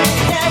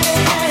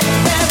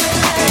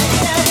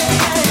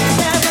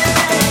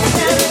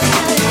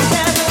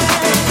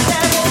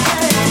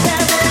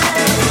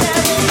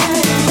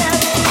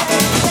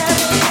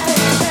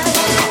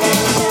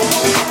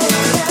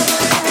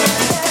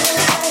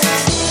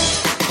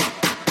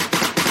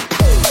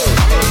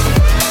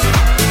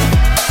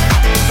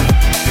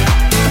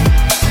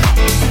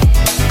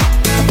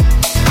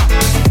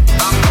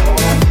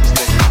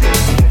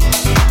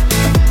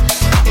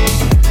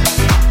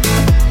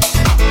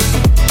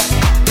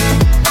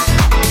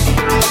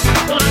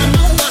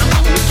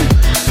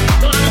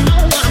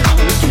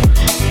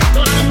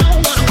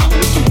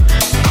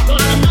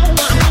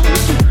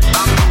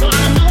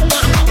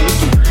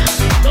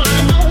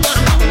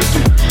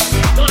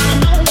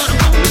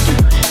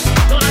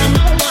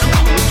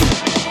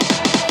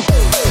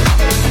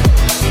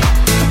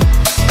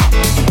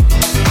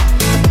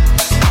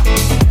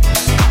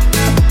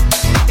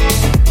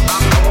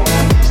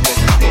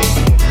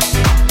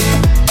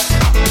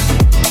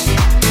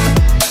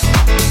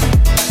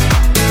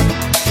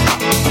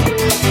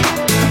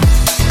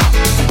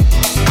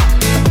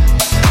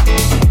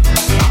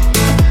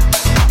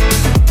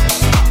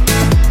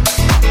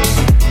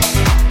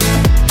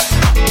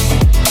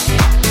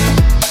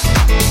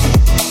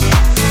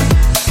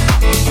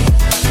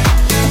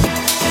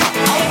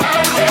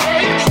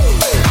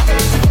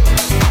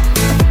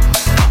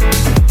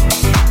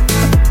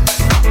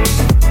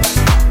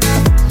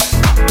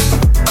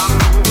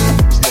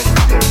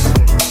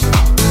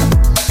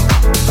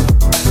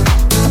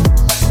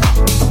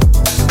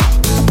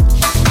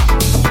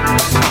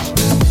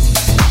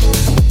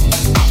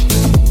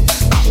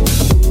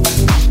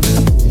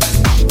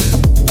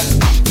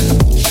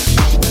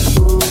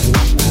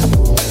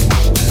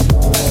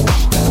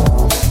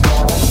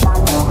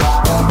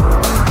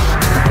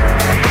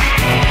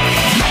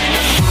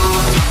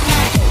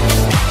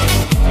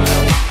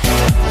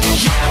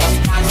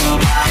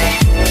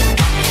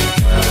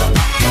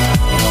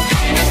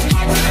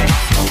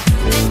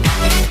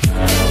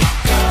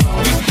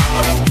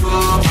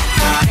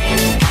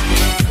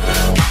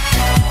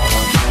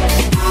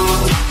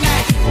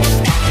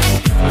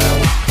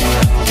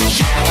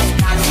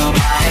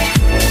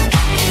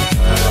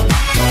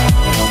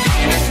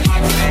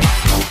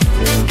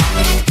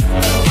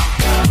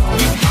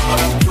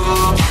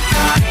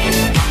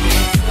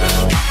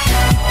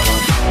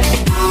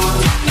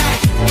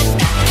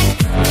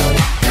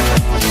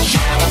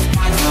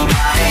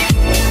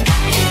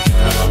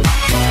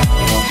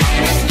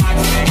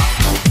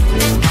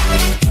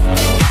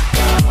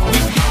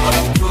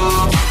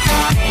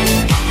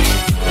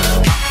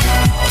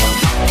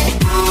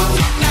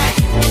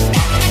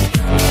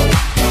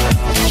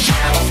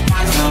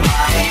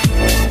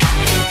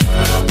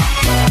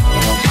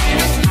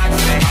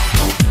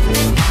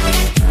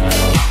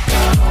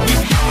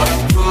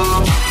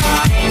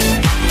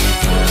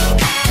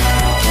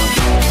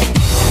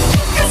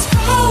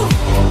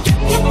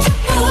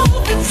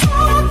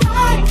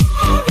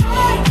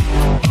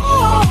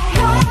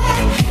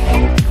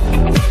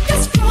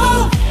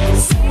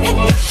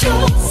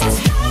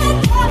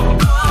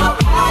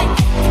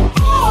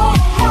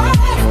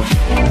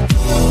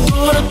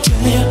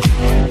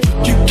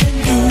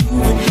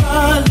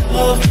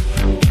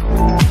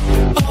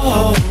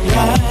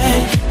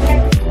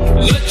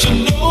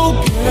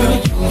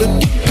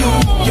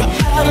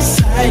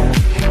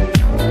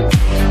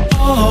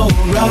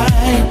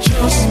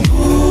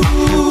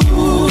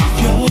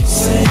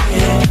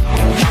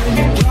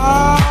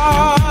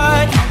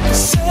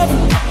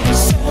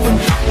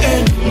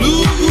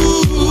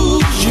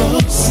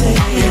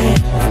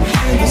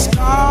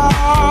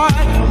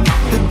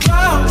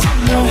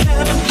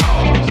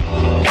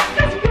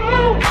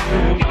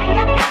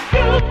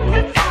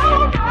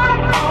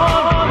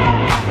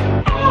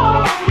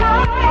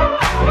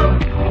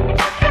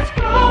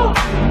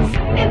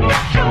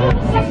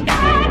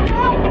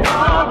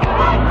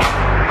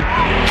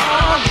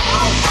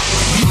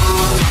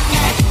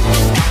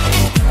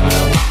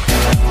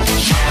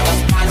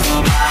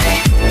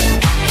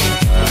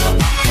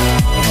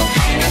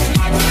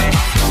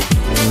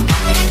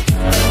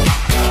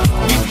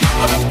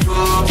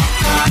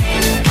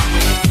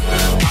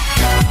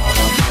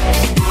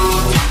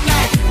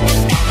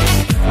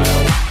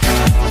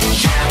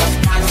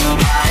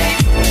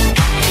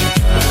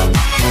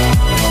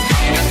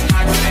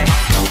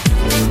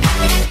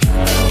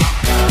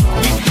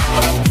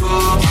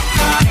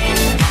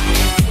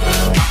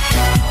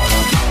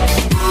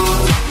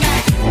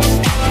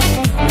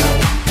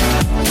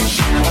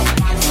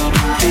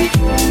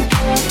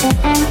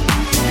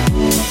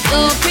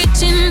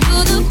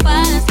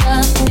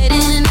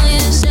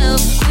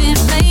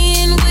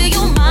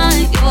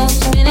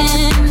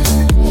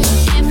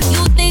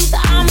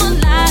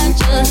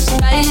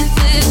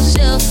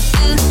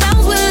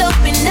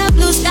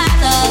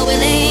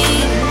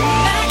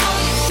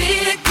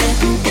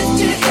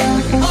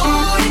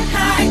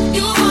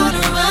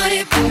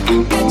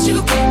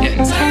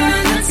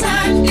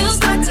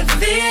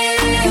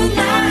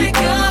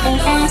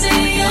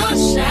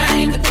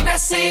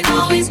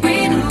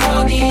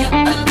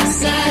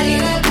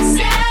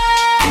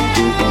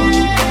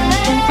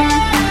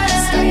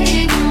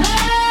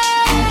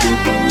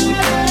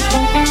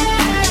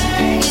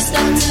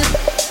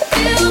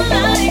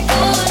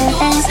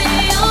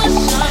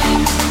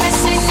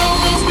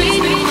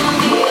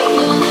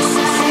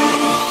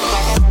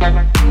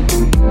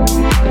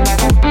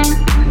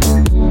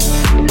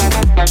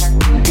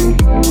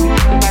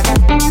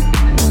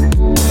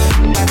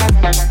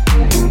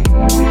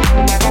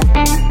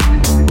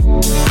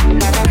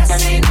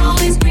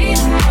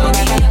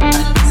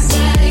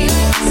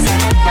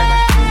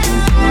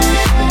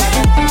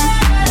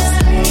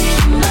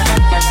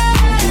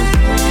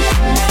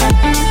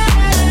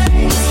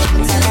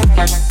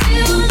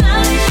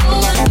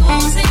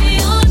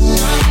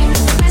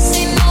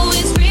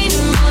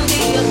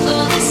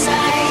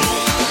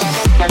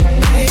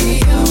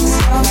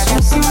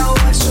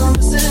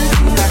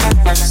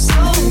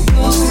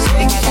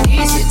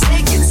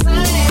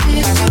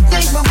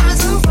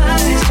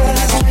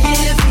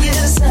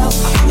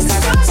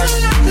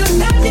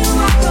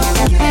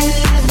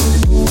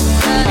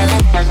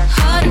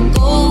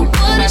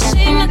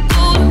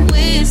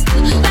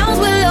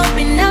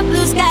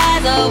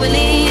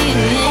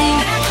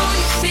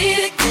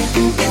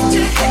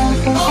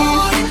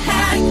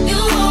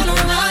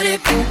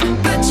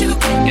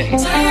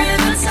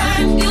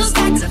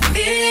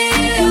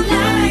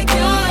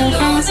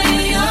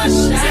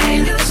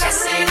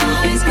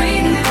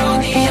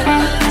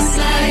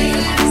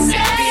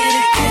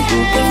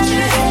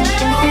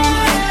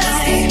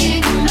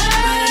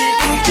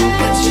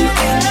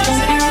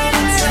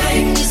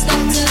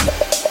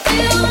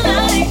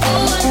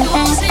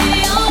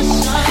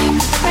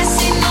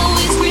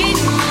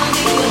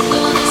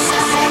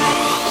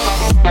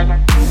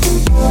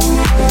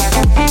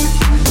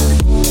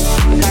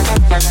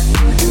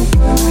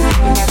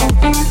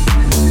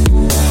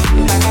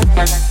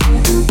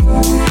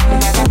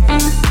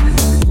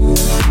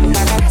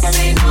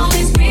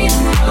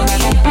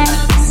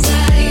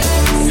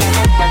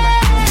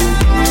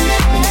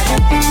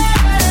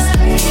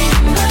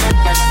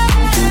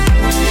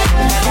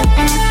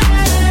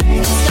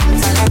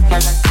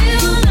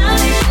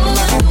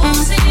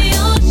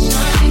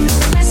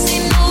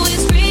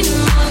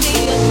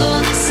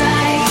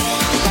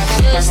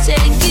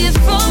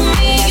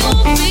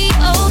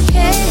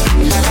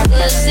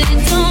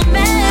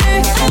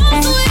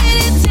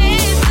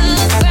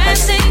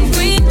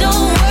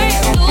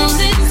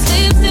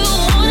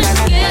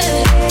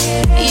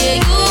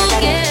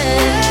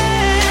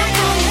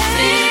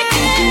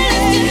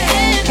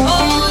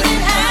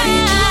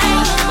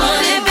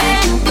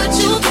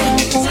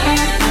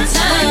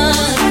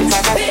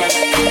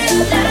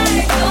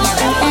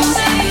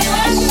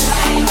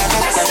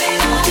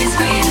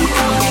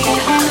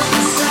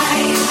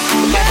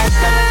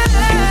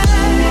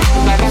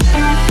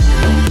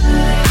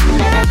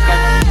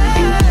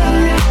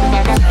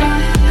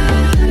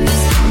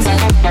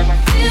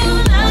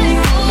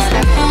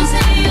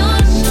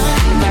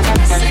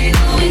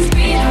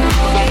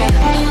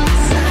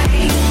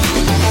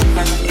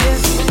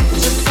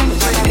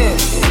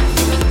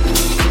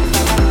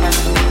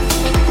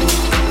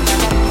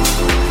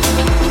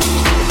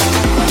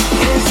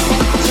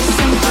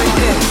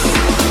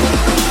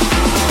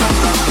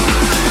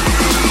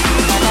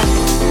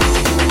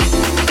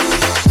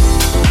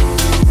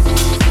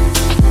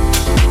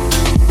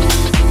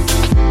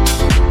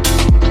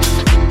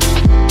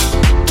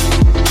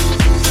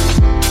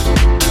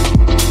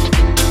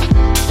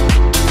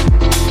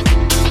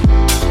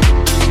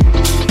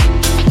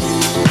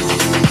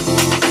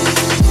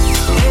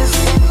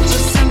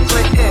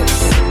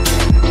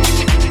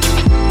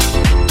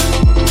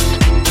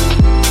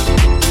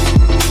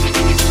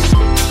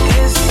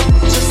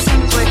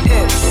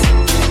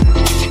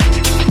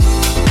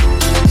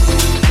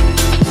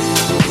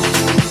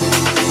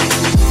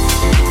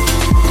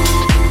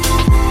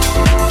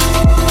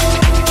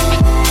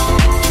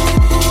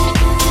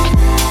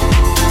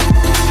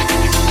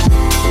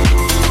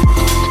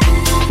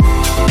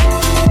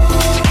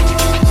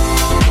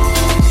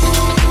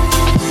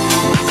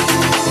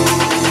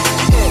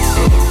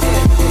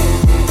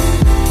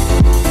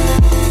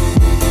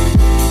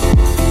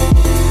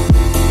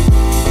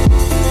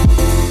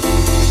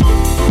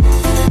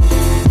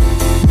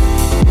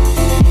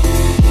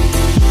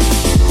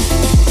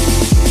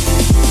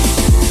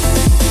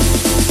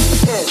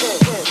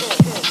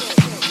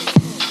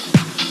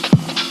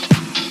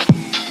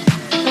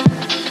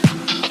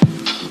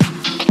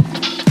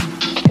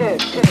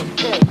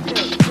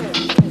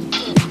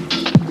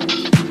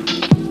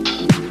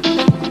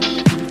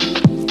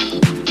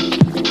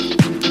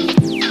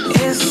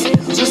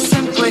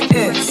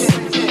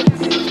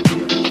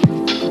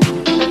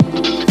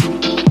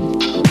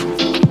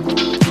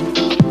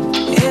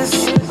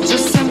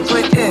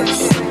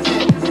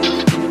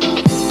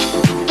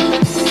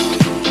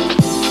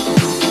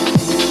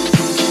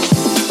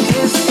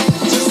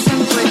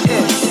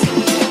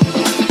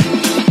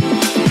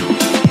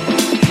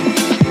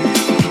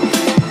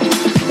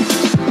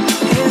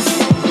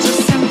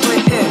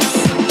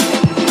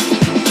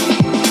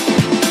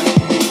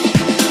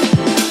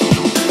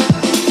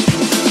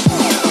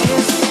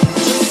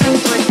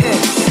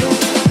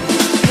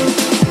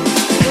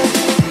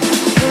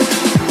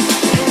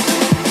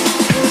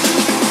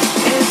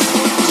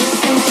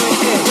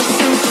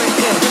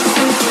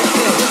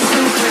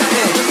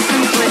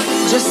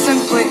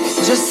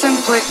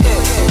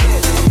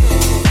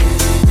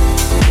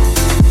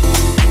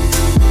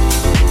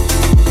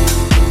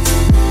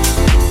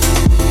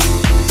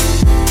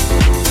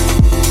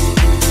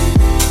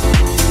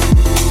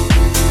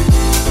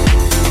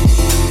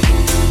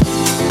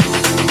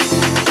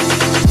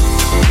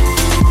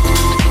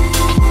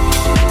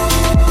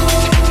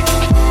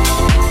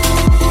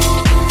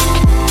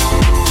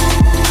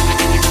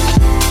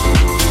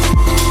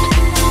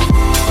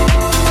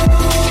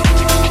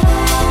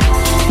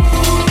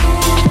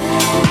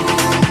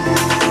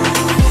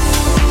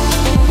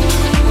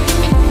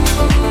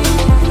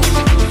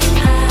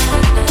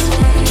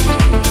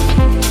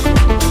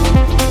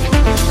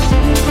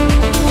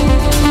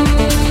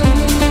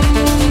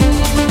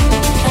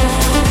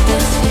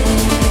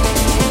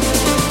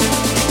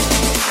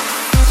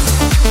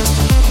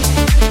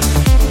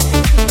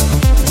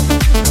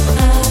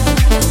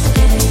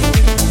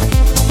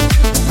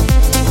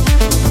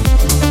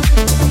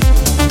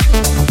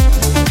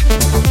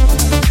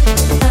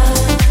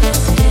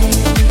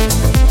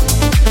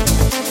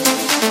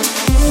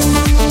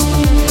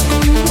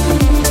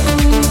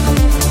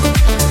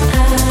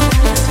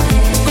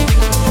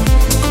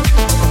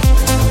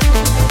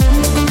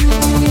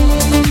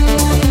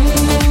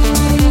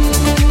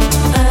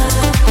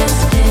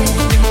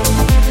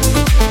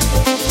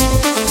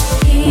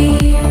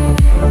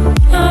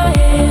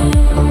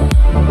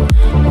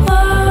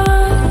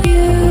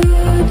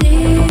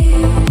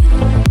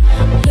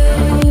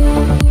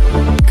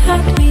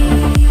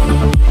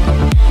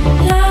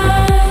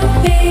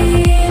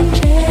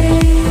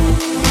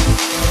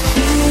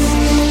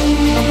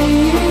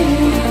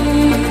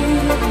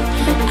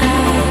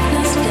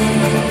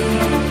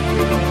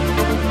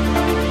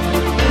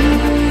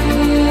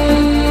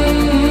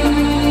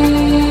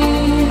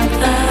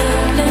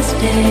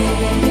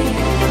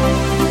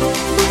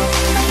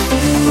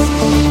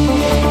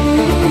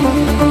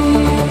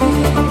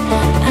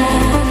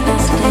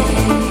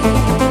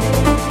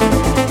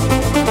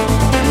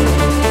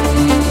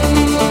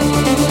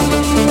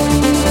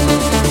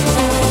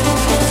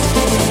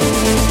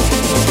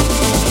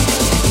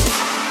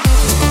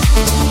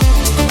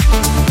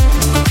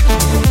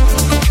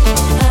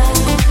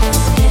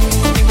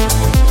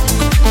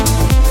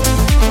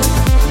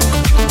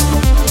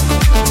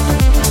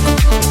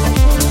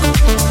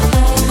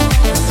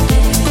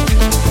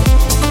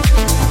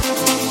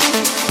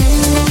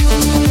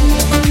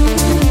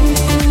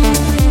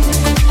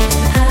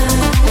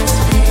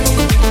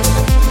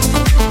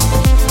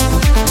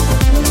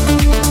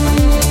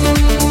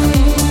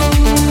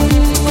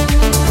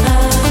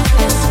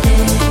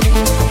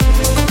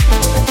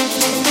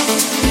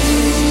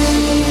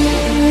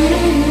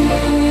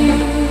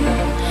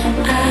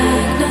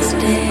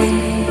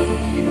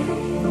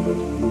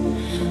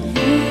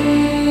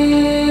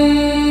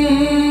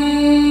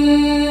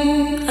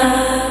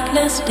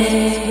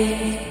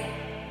 stay.